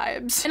Me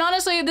vibes. And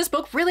honestly, this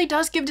book really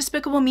does give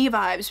Despicable Me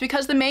vibes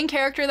because the main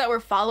character that we're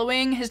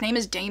following, his name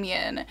is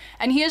Damien,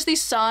 and he is the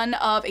son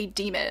of a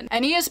demon.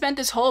 And he has spent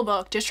this whole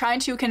book just trying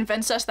to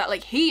convince us that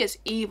like he is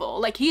evil,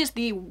 like he is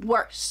the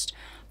worst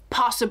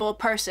possible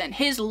person.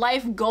 His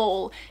life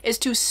goal is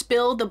to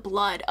spill the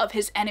blood of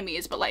his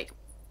enemies, but like,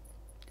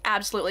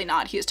 absolutely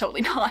not. He is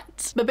totally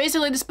not. But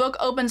basically this book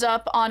opens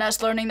up on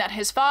us learning that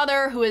his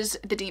father, who is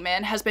the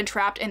demon, has been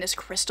trapped in this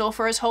crystal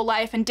for his whole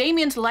life, and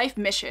Damien's life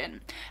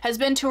mission has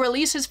been to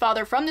release his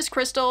father from this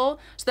crystal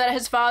so that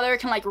his father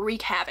can like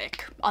wreak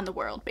havoc on the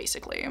world,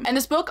 basically. And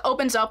this book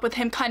opens up with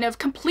him kind of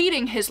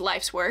completing his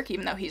life's work,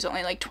 even though he's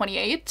only like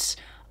 28,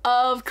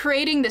 of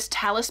creating this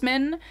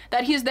talisman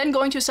that he's then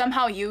going to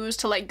somehow use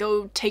to like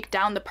go take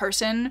down the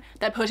person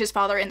that put his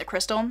father in the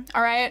crystal,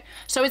 all right?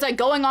 So he's like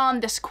going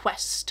on this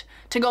quest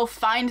to go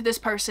find this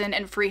person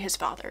and free his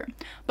father.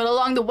 But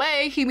along the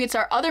way, he meets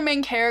our other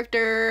main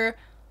character,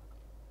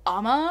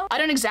 Amma. I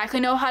don't exactly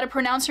know how to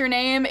pronounce her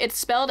name. It's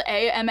spelled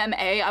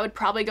A-M-M-A. I would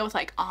probably go with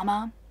like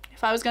Amma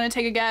if I was gonna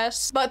take a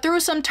guess. But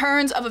through some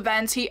turns of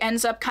events, he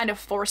ends up kind of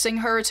forcing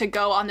her to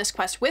go on this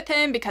quest with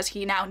him because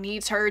he now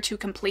needs her to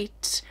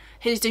complete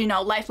his, you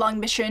know, lifelong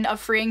mission of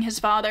freeing his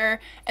father.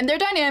 And their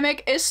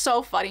dynamic is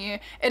so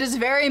funny. It is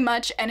very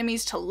much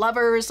enemies to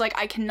lovers. Like,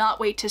 I cannot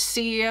wait to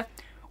see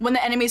when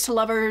the enemies to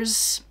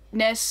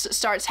lovers-ness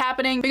starts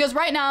happening, because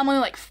right now I'm only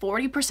like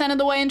 40% of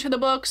the way into the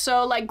book,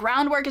 so like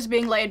groundwork is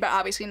being laid, but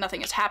obviously nothing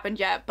has happened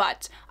yet.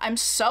 But I'm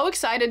so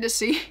excited to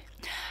see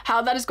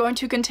how that is going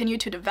to continue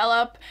to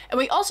develop. And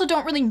we also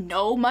don't really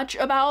know much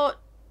about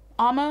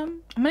Amma.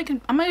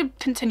 I'm gonna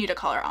continue to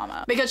call her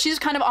Amma because she's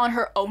kind of on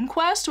her own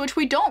quest, which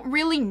we don't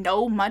really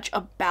know much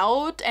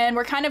about, and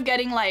we're kind of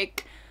getting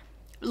like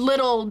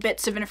little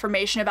bits of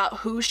information about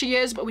who she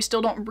is, but we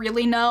still don't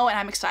really know, and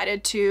I'm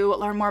excited to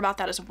learn more about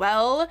that as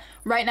well.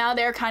 Right now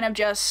they're kind of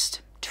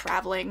just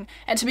traveling,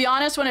 and to be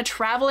honest, when a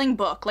traveling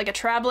book, like a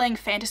traveling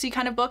fantasy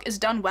kind of book, is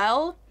done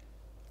well,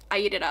 I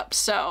eat it up.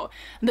 So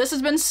this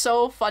has been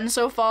so fun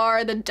so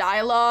far. The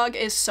dialogue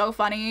is so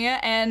funny,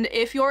 and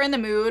if you're in the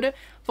mood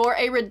for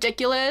a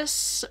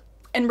ridiculous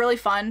and really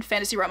fun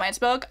fantasy romance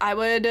book, I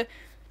would,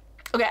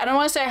 okay, I don't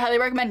want to say I highly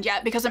recommend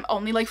yet because I'm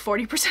only like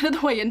 40% of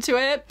the way into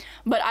it,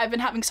 but I've been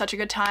having such a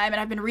good time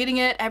and I've been reading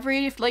it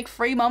every like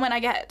free moment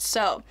I get.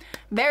 So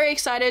very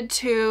excited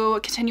to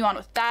continue on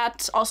with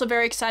that. Also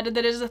very excited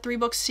that it is a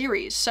 3-book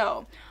series,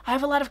 so I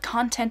have a lot of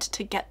content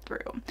to get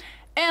through.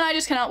 And I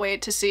just cannot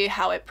wait to see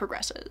how it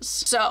progresses.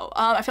 So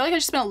I feel like I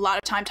just spent a lot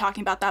of time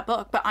talking about that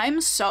book, but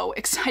I'm so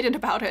excited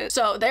about it.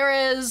 So there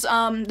is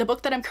the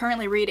book that I'm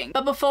currently reading.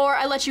 But before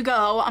I let you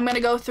go, I'm gonna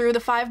go through the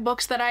 5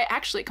 books that I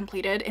actually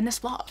completed in this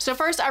vlog. So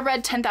first I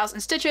read 10,000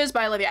 Stitches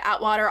by Olivia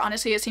Atwater.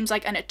 Honestly, it seems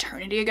like an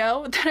eternity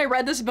ago that I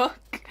read this book,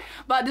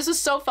 but this was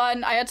so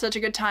fun. I had such a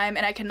good time,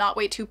 and I cannot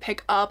wait to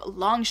pick up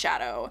Long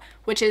Shadow,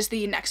 which is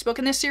the next book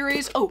in this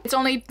series. Oh, it's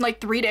only like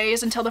 3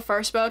 days until the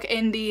first book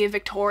in the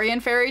Victorian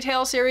fairy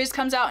tale series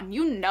comes out, and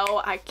you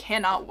know I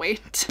cannot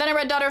wait. Then I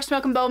read Daughter of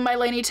Smoke and Bone by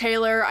Laini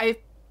Taylor. I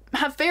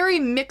have very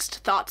mixed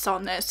thoughts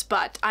on this,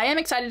 but I am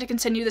excited to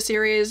continue the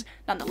series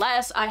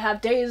nonetheless. I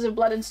have Days of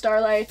Blood and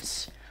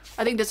Starlight,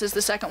 I think this is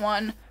the second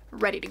one,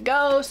 ready to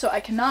go, so I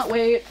cannot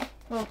wait.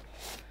 Oh,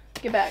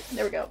 get back,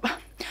 there we go.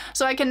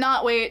 So I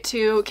cannot wait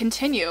to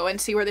continue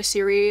and see where the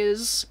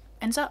series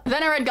ends up.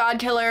 Then I read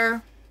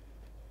Godkiller.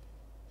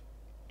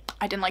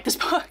 I didn't like this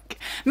book.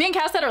 Me and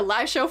Cass had our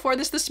live show for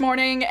this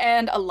morning,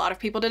 and a lot of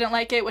people didn't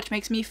like it, which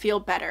makes me feel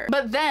better.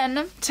 But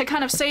then, to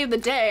kind of save the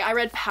day, I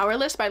read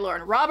Powerless by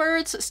Lauren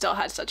Roberts. Still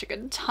had such a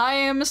good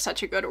time,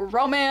 such a good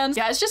romance.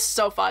 Yeah, it's just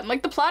so fun.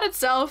 Like, the plot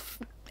itself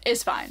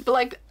is fine, but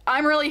like,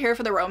 I'm really here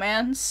for the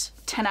romance.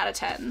 10 out of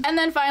 10. And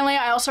then finally,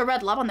 I also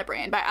read Love on the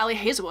Brain by Ali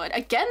Hazelwood.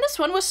 Again, this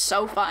one was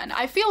so fun.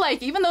 I feel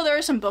like even though there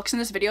are some books in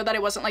this video that I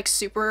wasn't like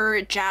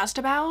super jazzed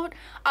about,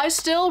 I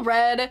still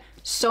read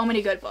so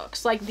many good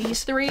books. Like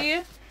these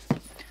three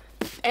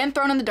and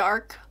Thrown in the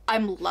Dark,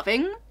 I'm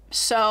loving.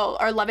 So,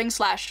 or loving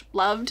 /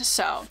 loved.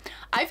 So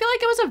I feel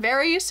like it was a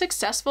very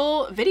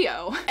successful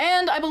video.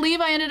 And I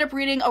believe I ended up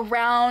reading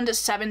around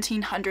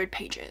 1,700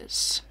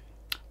 pages,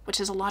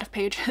 which is a lot of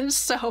pages.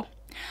 So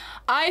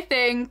I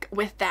think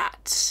with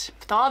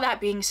all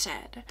that being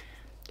said,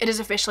 it is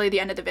officially the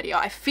end of the video.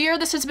 I fear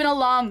this has been a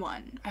long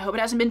one. I hope it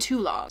hasn't been too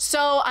long.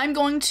 So I'm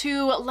going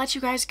to let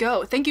you guys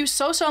go. Thank you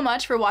so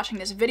much for watching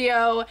this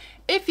video.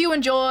 If you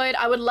enjoyed,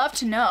 I would love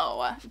to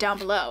know down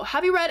below,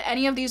 have you read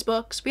any of these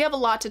books? We have a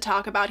lot to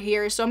talk about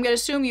here, so I'm gonna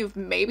assume you've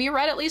maybe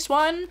read at least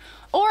one.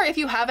 Or if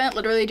you haven't,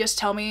 literally just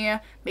tell me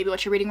maybe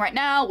what you're reading right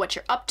now, what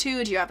you're up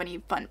to, do you have any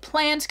fun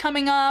plans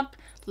coming up?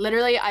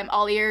 Literally, I'm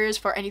all ears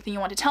for anything you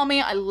want to tell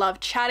me. I love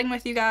chatting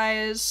with you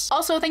guys.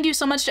 Also, thank you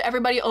so much to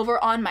everybody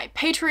over on my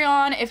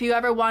Patreon. If you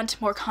ever want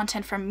more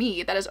content from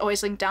me, that is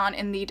always linked down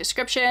in the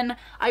description.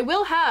 I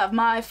will have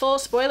my full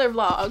spoiler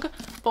vlog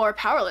for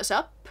Powerless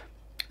up,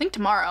 I think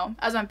tomorrow,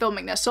 as I'm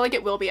filming this, so like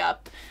it will be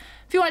up.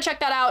 If you want to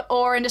check that out,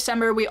 or in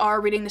December, we are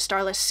reading The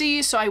Starless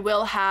Sea, so I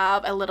will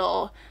have a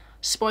little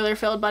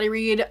spoiler-filled buddy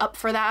read up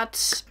for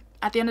that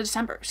at the end of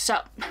December.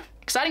 So,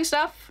 exciting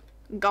stuff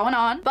going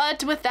on.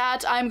 But with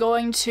that, I'm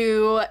going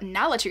to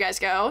now let you guys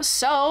go.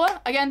 So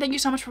again, thank you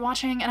so much for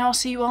watching, and I'll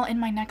see you all in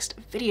my next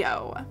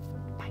video.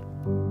 Bye.